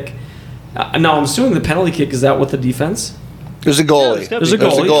penalty kick. Now, I'm assuming the penalty kick, is that with the defense? There's a goalie. There's a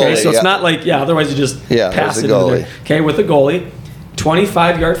goalie. Okay, so it's not like, otherwise you just pass it into there. Okay, with a goalie.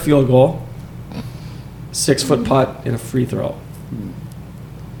 25-yard field goal. 6-foot putt and a free throw.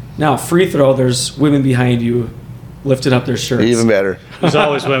 Now, free throw, there's women behind you lifting up their shirts. Even better. There's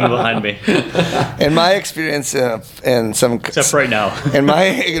always women behind me. In my experience, and some except right now. in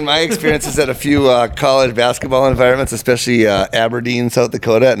my experiences at a few college basketball environments, especially Aberdeen, South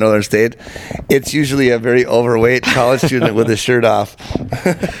Dakota, at Northern State, it's usually a very overweight college student with his shirt off.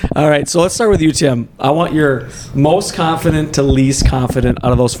 All right, so let's start with you, Tim. I want your most confident to least confident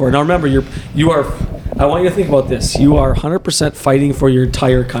out of those 4. Now, remember, you are. I want you to think about this. You are 100% fighting for your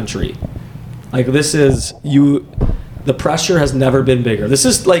entire country. Like, this is you. The pressure has never been bigger. This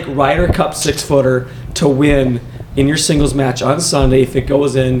is like Ryder Cup 6-footer to win in your singles match on Sunday. If it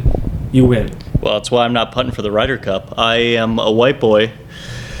goes in, you win. Well, that's why I'm not putting for the Ryder Cup. I am a white boy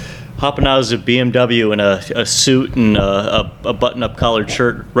hopping out of a BMW in a suit and a button-up collared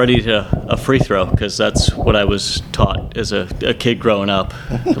shirt, ready to a free throw, because that's what I was taught as a kid growing up.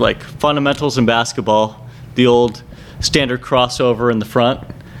 Like fundamentals in basketball, the old standard crossover in the front,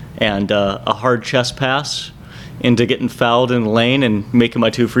 and a hard chest pass into getting fouled in the lane and making my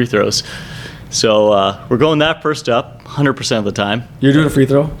 2 free throws. So we're going that first up 100% of the time. You're doing a free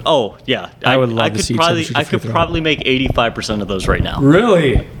throw? Oh, yeah. I would love to see probably, Tim I could probably make 85% of those right now.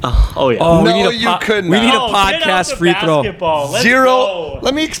 Really? Oh, yeah. Oh, No, you couldn't. We need a Oh, get out podcast the free throw. basketball. Let's 0. go.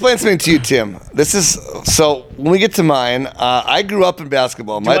 Let me explain something to you, Tim. This is so. When we get to mine, I grew up in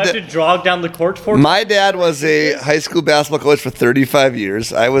basketball. Do I have to jog down the court for you? My dad was a high school basketball coach for 35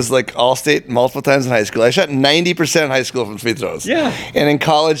 years. I was like all-state multiple times in high school. I shot 90% in high school from free throws. Yeah. And in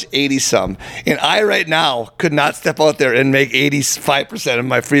college, 80-some. And I right now could not step out there and make 85% of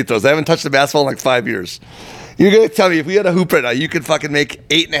my free throws. I haven't touched the basketball in like 5 years. You're going to tell me if we had a hoop right now, you could fucking make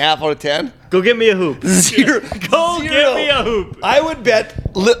 8.5 out of 10? Go get me a hoop. 0. Go get me a hoop. I would bet.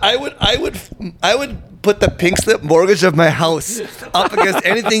 I would put the pink slip mortgage of my house up against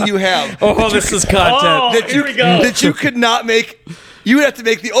anything you have. Oh, this is content. Here we go. That you could not make. You would have to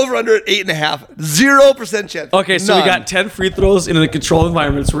make the over-under at 8.5. 0% chance. Okay, so None. we got 10 free throws in a controlled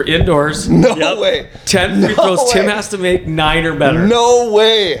environment. So we're indoors. No Yep. way. 10 free throws. way. Tim has to make 9 or better. No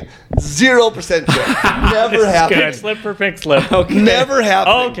way. 0% chance. Never happened. Pink slip for pink slip. Okay. Never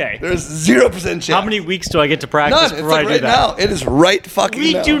happened. Okay. There's 0% chance. How many weeks do I get to practice None. It's before like I do right that? now. It is right fucking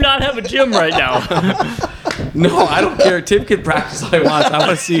We now. do not have a gym right now. No, I don't care. Tim can practice all he wants. I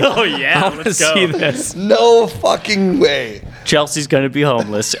want to see. Oh, yeah, I want to let's go. see this. No fucking way. Chelsea's going to be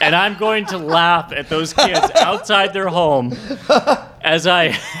homeless, and I'm going to laugh at those kids outside their home as I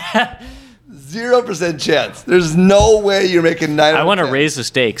 0% chance. There's no way you're making 9. I want to raise the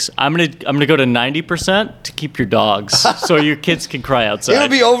stakes. I'm gonna go to 90% to keep your dogs, so your kids can cry outside. It'll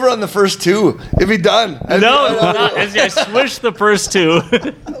be over on the first 2. It'll be done. No, not, as I swish the first 2.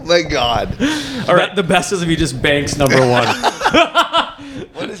 Oh my God. All right. The best is if he just banks number 1.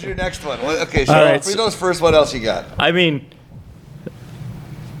 What is your next one? Okay, so All right, free throws first. What else you got? I mean,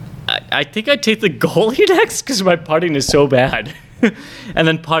 I think I'd take the goalie next because my putting is so bad. And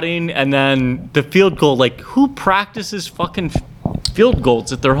then putting, and then the field goal. Like, who practices fucking field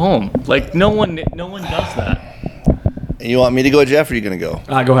goals at their home? Like, no one does that. You want me to go, Jeff, or are you going to go?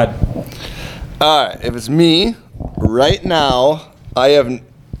 Go ahead. All right. If it's me, right now, I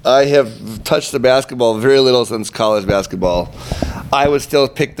have touched the basketball very little since college basketball. I would still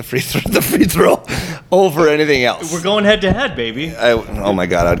pick the free throw over anything else. We're going head to head, baby. Oh my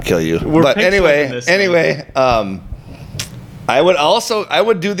God, I'd kill you. We're But pixelating this thing. I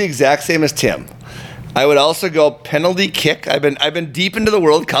would do the exact same as Tim. I would also go penalty kick. I've been deep into the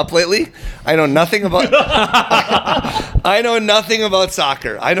World Cup lately. I know nothing about I know nothing about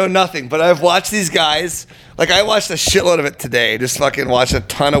soccer. I know nothing, but I've watched these guys. Like, I watched a shitload of it today. Just fucking watched a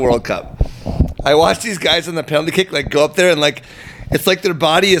ton of World Cup. I watched these guys on the penalty kick like go up there and like it's like their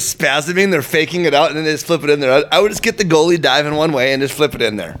body is spasming, they're faking it out, and then they just flip it in there. I would just get the goalie diving one way and just flip it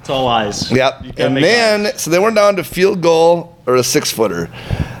in there. It's all eyes. Yep. And then, so then we're down to field goal or a 6-footer.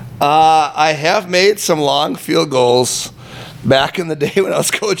 I have made some long field goals back in the day when I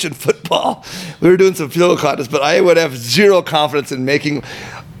was coaching football. We were doing some field goal contests, but I would have zero confidence in making.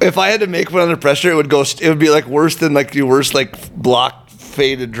 If I had to make one under pressure, it would be like worse than like the worst like block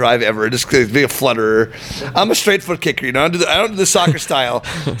faded drive ever. Just be a flutterer. I'm a straight foot kicker, you know. I don't do the soccer style,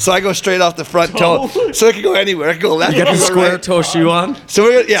 so I go straight off the front toe. So I can go anywhere. I can go left. You got the I can go square right. toe shoe on? So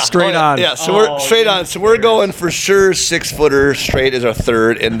we're Straight on. Yeah, so we're straight on. So we're going for sure 6-footer straight is our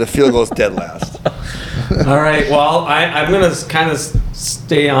third, and the field goal's dead last. All right. Well, I'm going to kind of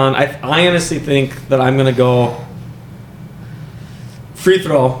stay on. I honestly think that I'm going to go Free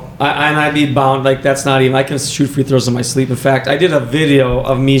throw, and I'd be bound. Like, that's not even. I can shoot free throws in my sleep. In fact, I did a video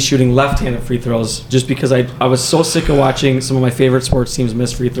of me shooting left-handed free throws just because I was so sick of watching some of my favorite sports teams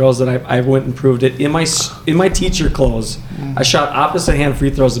miss free throws that I went and proved it in my teacher clothes. I shot opposite hand free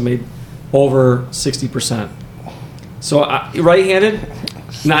throws and made over 60%. So right-handed,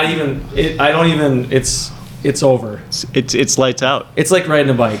 not even. I don't even. It's over. It's lights out. It's like riding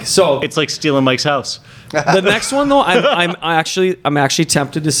a bike. So it's like stealing Mike's house. The next one, though, I'm actually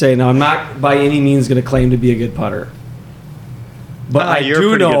tempted to say, now I'm not by any means going to claim to be a good putter, but I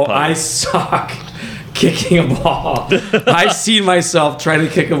do know I suck kicking a ball. I've seen myself trying to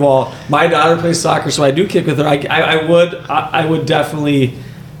kick a ball. My daughter plays soccer, so I do kick with her. I would definitely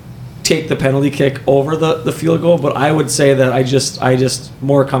take the penalty kick over the field goal, but I would say that I just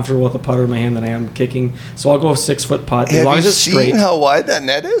more comfortable with a putter in my hand than I am kicking. So I'll go 6 foot putt as long as it's straight. Have you seen how wide that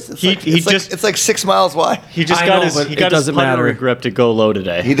net is? It's like 6 miles wide. He just got his putter grip to go low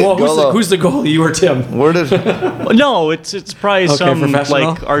today. He did go low. Who's the goalie? You or Tim? Where did? No, it's probably some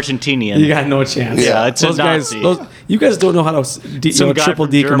like Argentinian. You got no chance. Yeah, it's those a guys. Nazi. You guys don't know how to triple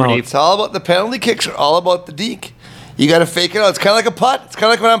deke them out. It's all about the penalty kicks. Are all about the deke. You got to fake it out. It's kind of like a putt. It's kind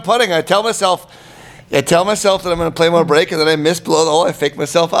of like when I'm putting. I tell myself that I'm going to play more break, and then I miss below the hole. I fake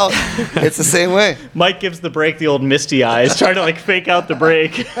myself out. It's the same way. Mike gives the break the old misty eyes, trying to like fake out the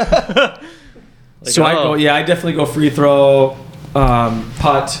break. I definitely go free throw,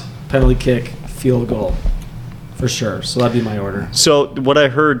 putt, penalty kick, field goal, for sure. So that'd be my order. So what I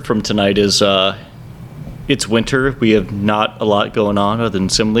heard from tonight is it's winter. We have not a lot going on other than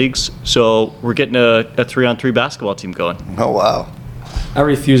sim leagues. So we're getting a 3-on-3 basketball team going. Oh, wow. I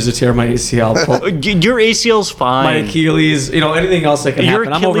refuse to tear my ACL. Your ACL's fine. My Achilles, anything else that can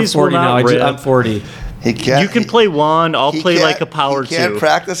happen. I'm over 40 now. I'm 40. You can play one. I'll play like a power two. He can't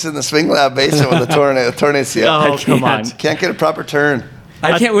practice in the swing lab basement with a torn ACL. Oh, come on. Can't get a proper turn.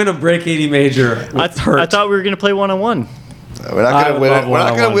 I can't win a break 80 major. I thought we were going to play one-on-one. We're not going to win it. We're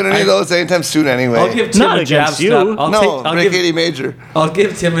not going to win any of those anytime soon anyway. I'll give Tim a jab step. I'll break 80 major. I'll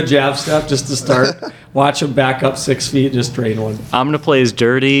give Tim a jab step just to start. Watch him back up 6 feet, just drain one. I'm going to play as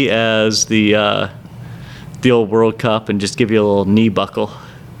dirty as the old World Cup and just give you a little knee buckle.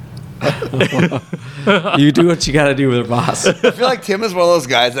 You do what you got to do with your boss. I feel like Tim is one of those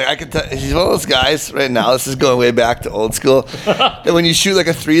guys. Like I can tell, he's one of those guys right now. This is going way back to old school. That when you shoot like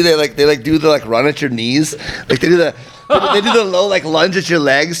a 3, they do the run at your knees. Like they do the low lunge at your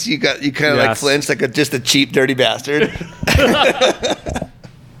legs. You kind of flinch like just a cheap dirty bastard.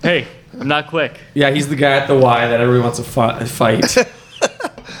 Hey, I'm not quick. Yeah, he's the guy at the Y that everyone wants to fight.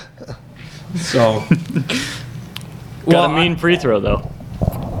 So, got a mean free throw though.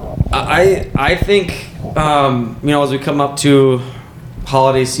 I think as we come up to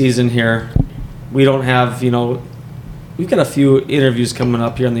holiday season here, we don't have we've got a few interviews coming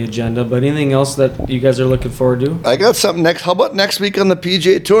up here on the agenda, but anything else that you guys are looking forward to? I got something next. How about next week on the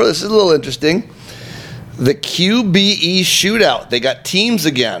PGA Tour? This is a little interesting. The QBE Shootout. They got teams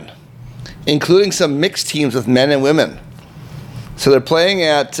again, including some mixed teams with men and women. So they're playing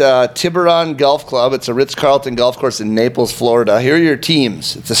at Tiburon Golf Club. It's a Ritz-Carlton golf course in Naples, Florida. Here are your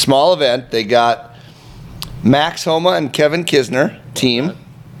teams. It's a small event. They got Max Homa and Kevin Kisner, team.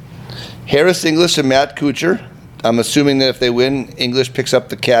 Harris English and Matt Kuchar. I'm assuming that if they win, English picks up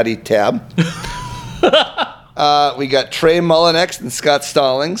the caddy tab. We got Trey Mullinex and Scott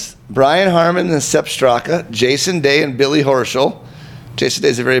Stallings. Brian Harmon and Sepp Straka. Jason Day and Billy Horschel. Jason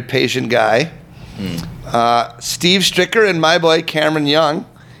Day's a very patient guy. Steve Stricker and my boy Cameron Young.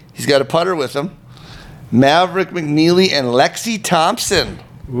 He's got a putter with him. Maverick McNeely and Lexi Thompson.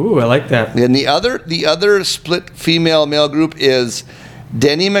 Ooh, I like that. And the other split female-male group is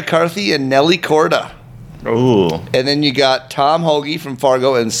Denny McCarthy and Nellie Corda. Ooh. And then you got Tom Hoagie from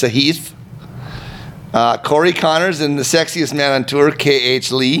Fargo and Sahith. Corey Connors and the sexiest man on tour,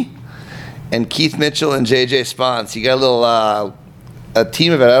 K.H. Lee. And Keith Mitchell and J.J. Spons. You got a little a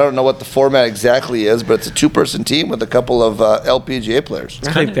team of it. I don't know what the format exactly is, but it's a 2-person team with a couple of LPGA players.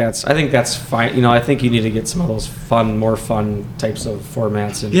 I think that's fine. I think you need to get some of those more fun types of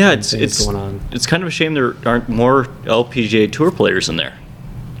formats and things going on. It's kind of a shame there aren't more LPGA Tour players in there.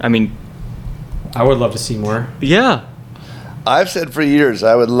 I mean, I would love to see more. Yeah. I've said for years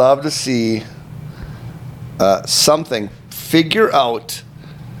I would love to see something. Figure out,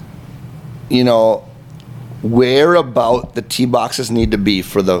 where about the tee boxes need to be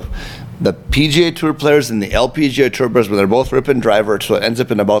for the PGA Tour players and the LPGA Tour players when they're both rip and driver, so it ends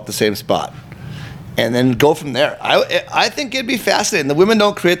up in about the same spot. And then go from there. I think it'd be fascinating. The women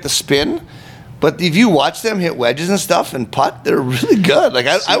don't create the spin, But if you watch them hit wedges and stuff and putt, they're really good. Like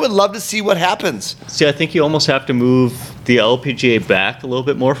I would love to see what happens. See, I think you almost have to move the LPGA back a little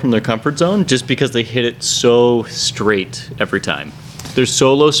bit more from their comfort zone, just because they hit it so straight every time. They're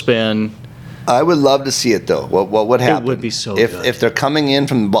so low spin. I would love to see it though. What would happen? It would be so if good. if they're coming in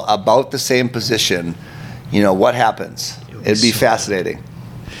from about the same position. What happens? It'd be fascinating.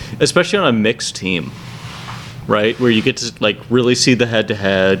 Especially on a mixed team, right? Where you get to like really see the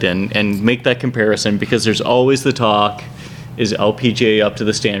head-to-head and make that comparison, because there's always the talk, is LPGA up to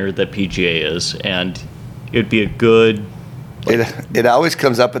the standard that PGA is? And it'd be a good... It always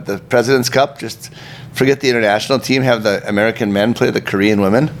comes up at the President's Cup. Just forget the international team, have the American men play the Korean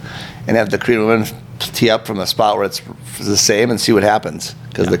women, and have the Korean women tee up from a spot where it's the same and see what happens.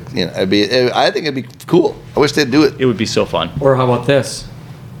 Because I think it'd be cool. I wish they'd do it. It would be so fun. Or how about this?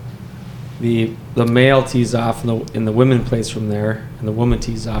 The male tees off and the women plays from there, and the woman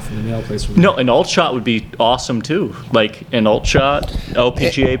tees off and the male plays from there. No, an alt shot would be awesome too. Like an alt shot,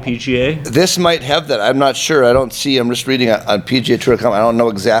 LPGA, PGA. This might have that. I'm not sure. I'm just reading on PGA Tour.com. I don't know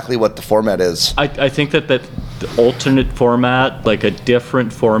exactly what the format is. I think that the alternate format, like a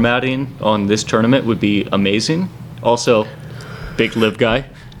different formatting on this tournament, would be amazing. Also, big Liv guy,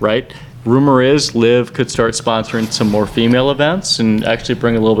 right? Rumor is Liv could start sponsoring some more female events and actually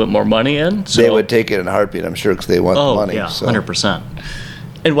bring a little bit more money in. So. They would take it in a heartbeat, I'm sure, because they want the money. Oh, yeah, so. 100%.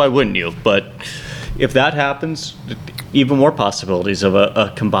 And why wouldn't you? But if that happens, even more possibilities of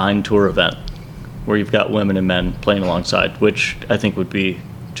a combined tour event where you've got women and men playing alongside, which I think would be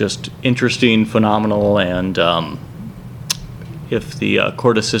just interesting, phenomenal, and if the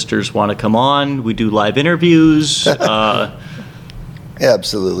Corda sisters want to come on, we do live interviews. Yeah,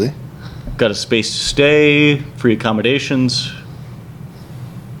 absolutely. Got a space to stay, free accommodations.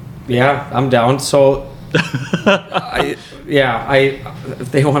 Yeah, I'm down. So,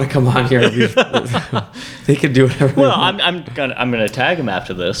 if they want to come on here, they can do whatever. Well, I'm gonna tag him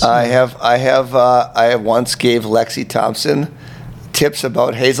after this. I have once gave Lexi Thompson tips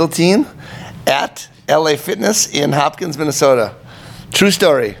about Hazeltine at LA Fitness in Hopkins, Minnesota. True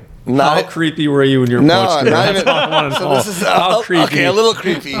story. How creepy were you when you were not there? even. So this is How creepy. Okay, a little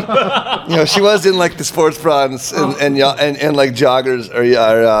creepy. She was in like the sports bras and like joggers or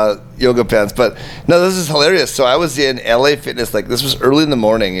yoga pants. But no, this is hilarious. So I was in LA Fitness. Like this was early in the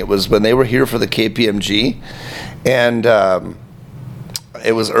morning. It was when they were here for the KPMG, and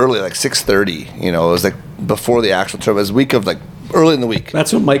it was early, like 6:30. It was like before the actual tournament. It was a week of like early in the week.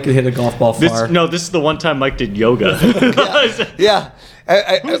 That's when Mike could hit a golf ball far. This is the one time Mike did yoga. Yeah.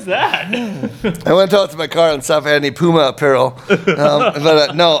 Who's that? I went out to my car and saw if I had any Puma apparel. There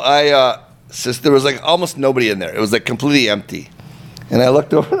was like almost nobody in there. It was like completely empty. And I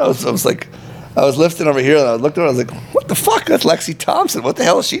looked over and I was lifting over here and I looked over and I was like, what the fuck? That's Lexi Thompson. What the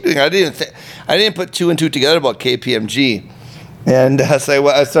hell is she doing? I didn't put two and two together about KPMG. And so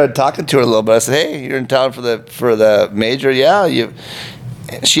I started talking to her a little bit. I said, hey, you're in town for the major? Yeah.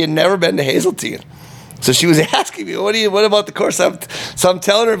 She had never been to Hazeltine. So she was asking me, what about the course? So I'm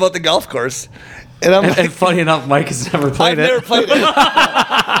telling her about the golf course. And funny enough, Mike has never played it. I've never played it.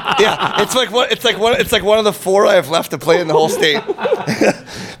 Yeah, it's like one of the four I have left to play in the whole state.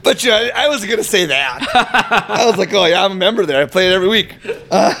 But I wasn't gonna say that. I was like, oh yeah, I'm a member there. I play it every week.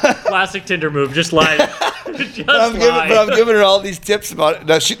 Classic Tinder move. Just lie. But I'm giving her all these tips about it.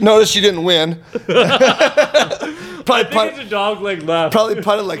 Now, notice she didn't win. I think it's a dog leg left. Probably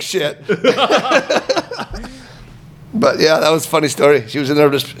putted like shit. But yeah, that was a funny story. She was in there.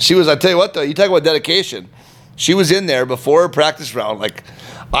 I tell you what though, you talk about dedication. She was in there before her practice round. Like,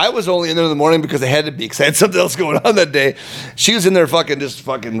 I was only in there in the morning because I had to be, because I had something else going on that day. She was in there fucking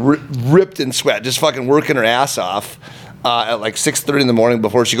ripped in sweat, just fucking working her ass off at like 6:30 in the morning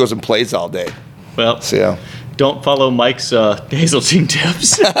before she goes and plays all day. Well, so yeah. Don't follow Mike's Hazeltine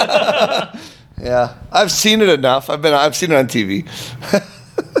tips. Yeah, I've seen it enough. I've seen it on TV.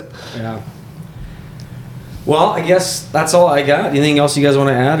 Yeah. Well, I guess that's all I got. Anything else you guys want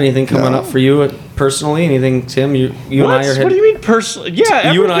to add? Anything coming up for you personally? Anything, Tim? You and I are heading. What do you mean personally?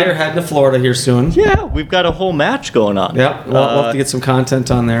 Yeah, you and I are heading to Florida here soon. Yeah, we've got a whole match going on. Yeah, we'll have to get some content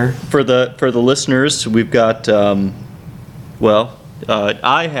on there for the listeners. We've got I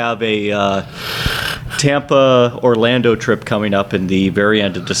have a Tampa Orlando trip coming up in the very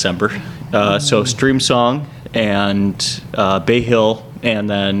end of December. So Stream Song and Bay Hill, and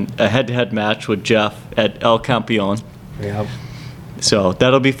then a head-to-head match with Jeff at El Campeon. Yeah. So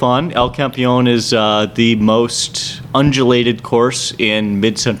that'll be fun. El Campeon is the most undulated course in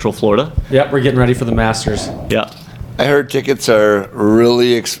mid-central Florida. Yep, we're getting ready for the Masters. Yeah. I heard tickets are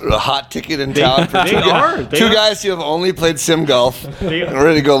really a hot ticket in town. For two guys who have only played sim golf. They're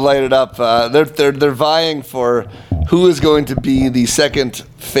ready to go light it up. They're vying for who is going to be the second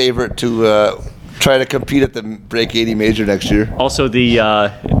favorite to try to compete at the Break 80 Major next year. Also, the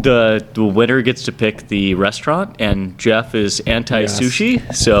winner gets to pick the restaurant, and Jeff is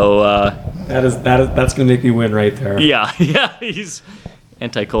anti-sushi, so that's going to make me win right there. Yeah, he's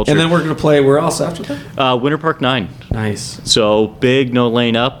anti-culture. And then we're going to play where else after that? Winter Park 9. Nice. So big, no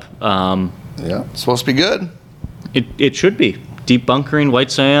lane up. Yeah, it's supposed to be good. It should be. Deep bunkering, white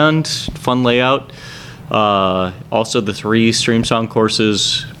sand, fun layout. Also the 3 stream song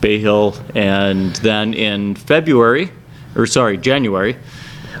courses, Bay Hill, and then in January,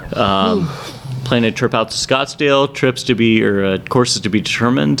 planning a trip out to Scottsdale, courses to be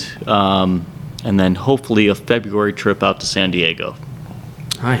determined, and then hopefully a February trip out to San Diego.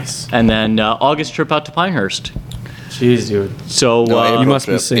 Nice. And then August trip out to Pinehurst. Jeez, dude. So you must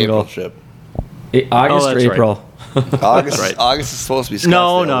be single. August or April? Right. August is supposed to be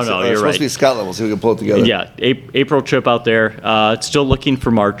Scottsdale. No, you're supposed right. to be Scotland. We'll see if we can pull it together. Yeah, April trip out there. Still looking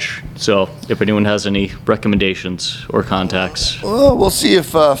for March. So if anyone has any recommendations or contacts. Well, we'll see if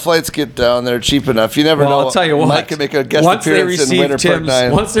flights get down there cheap enough. You never know. I'll tell you what. Mike can make a guest appearance in Winter Park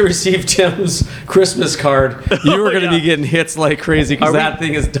 9. Once they receive Tim's Christmas card, you are going to be getting hits like crazy because that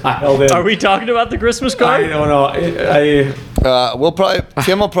thing is dialed in. Are we talking about the Christmas card? I don't know.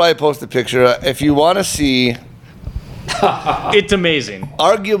 Tim will probably post a picture. If you want to see... It's amazing.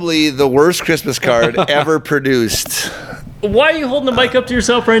 Arguably the worst Christmas card ever produced. Why are you holding the mic up to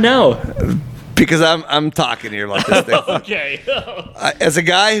yourself right now? Because I'm talking here about this thing. Okay. As a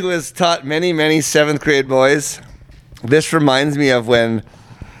guy who has taught many 7th grade boys, this reminds me of when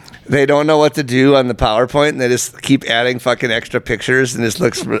they don't know what to do on the PowerPoint and they just keep adding fucking extra pictures and this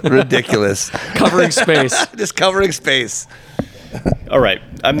looks ridiculous. Covering space. Just covering space. All right.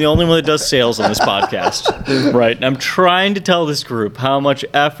 I'm the only one that does sales on this podcast. Right. And I'm trying to tell this group how much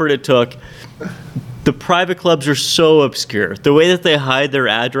effort it took. The private clubs are so obscure. The way that they hide their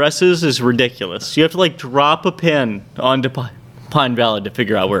addresses is ridiculous. You have to drop a pin onto Pine Valley to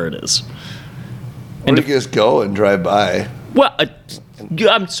figure out where it is. And you just go and drive by. Well,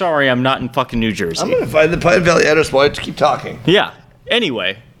 I'm sorry, I'm not in fucking New Jersey. I'm going to find the Pine Valley address while I keep talking. Yeah.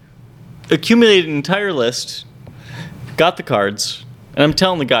 Anyway, accumulated an entire list. Got the cards, and I'm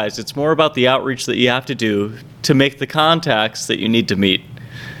telling the guys, it's more about the outreach that you have to do to make the contacts that you need to meet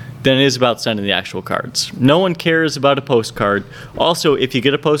than it is about sending the actual cards. No one cares about a postcard. Also, if you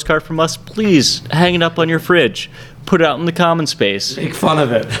get a postcard from us, please hang it up on your fridge. Put it out in the common space. Make fun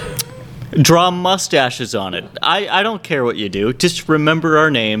of it. Draw mustaches on it. I don't care what you do. Just remember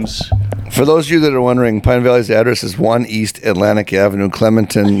our names. For those of you that are wondering, Pine Valley's address is 1 East Atlantic Avenue,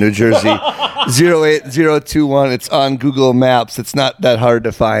 Clementon, New Jersey, 08021. It's on Google Maps. It's not that hard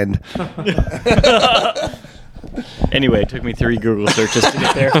to find. Anyway, it took me 3 Google searches to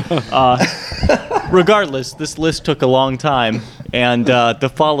get there. Regardless, this list took a long time, and the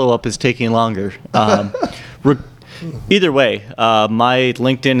follow-up is taking longer. Either way, my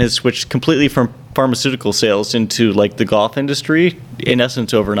LinkedIn has switched completely from pharmaceutical sales into the golf industry, in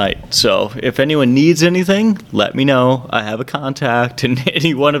essence, overnight. So if anyone needs anything, let me know. I have a contact in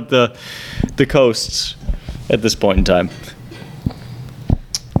any one of the coasts at this point in time.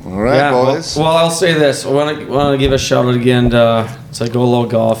 All right, boys. Well, I'll say this. I want to give a shout out again to Go Low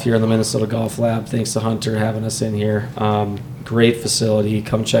Golf here in the Minnesota Golf Lab. Thanks to Hunter having us in here. Great facility.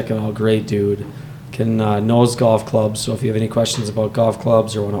 Come check it out. Great dude. Knows golf clubs, so if you have any questions about golf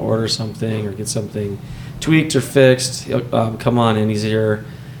clubs or want to order something or get something tweaked or fixed, come on in. He's here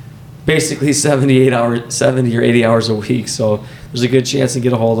basically 70 or 80 hours a week, so there's a good chance to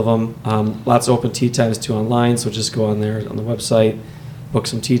get a hold of him. Lots of open tee times too online, so just go on there on the website, book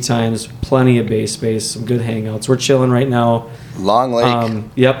some tee times, plenty of base space, some good hangouts. We're chilling right now. Long Lake.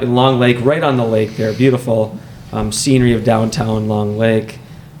 Yep, in Long Lake, right on the lake there. Beautiful scenery of downtown Long Lake.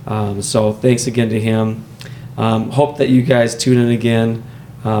 So thanks again to him. Hope that you guys tune in again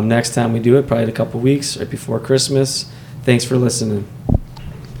next time we do it, probably in a couple weeks, right before Christmas. Thanks for listening.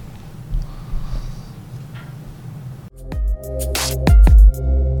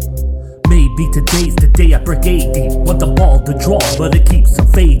 Maybe today's the day I break 80. Want the ball to draw, but it keeps on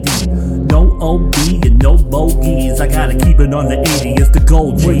fading. No OB and no bogeys. I gotta keep it on the 80. It's the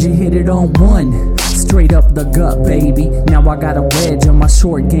goal, G. Would you hit it on one? Straight up the gut, baby. Now I got a wedge on my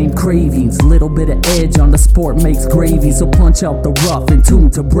short game cravings. Little bit of edge on the sport makes gravy. So punch out the rough and tune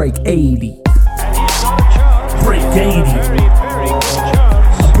to break 80. Break 80.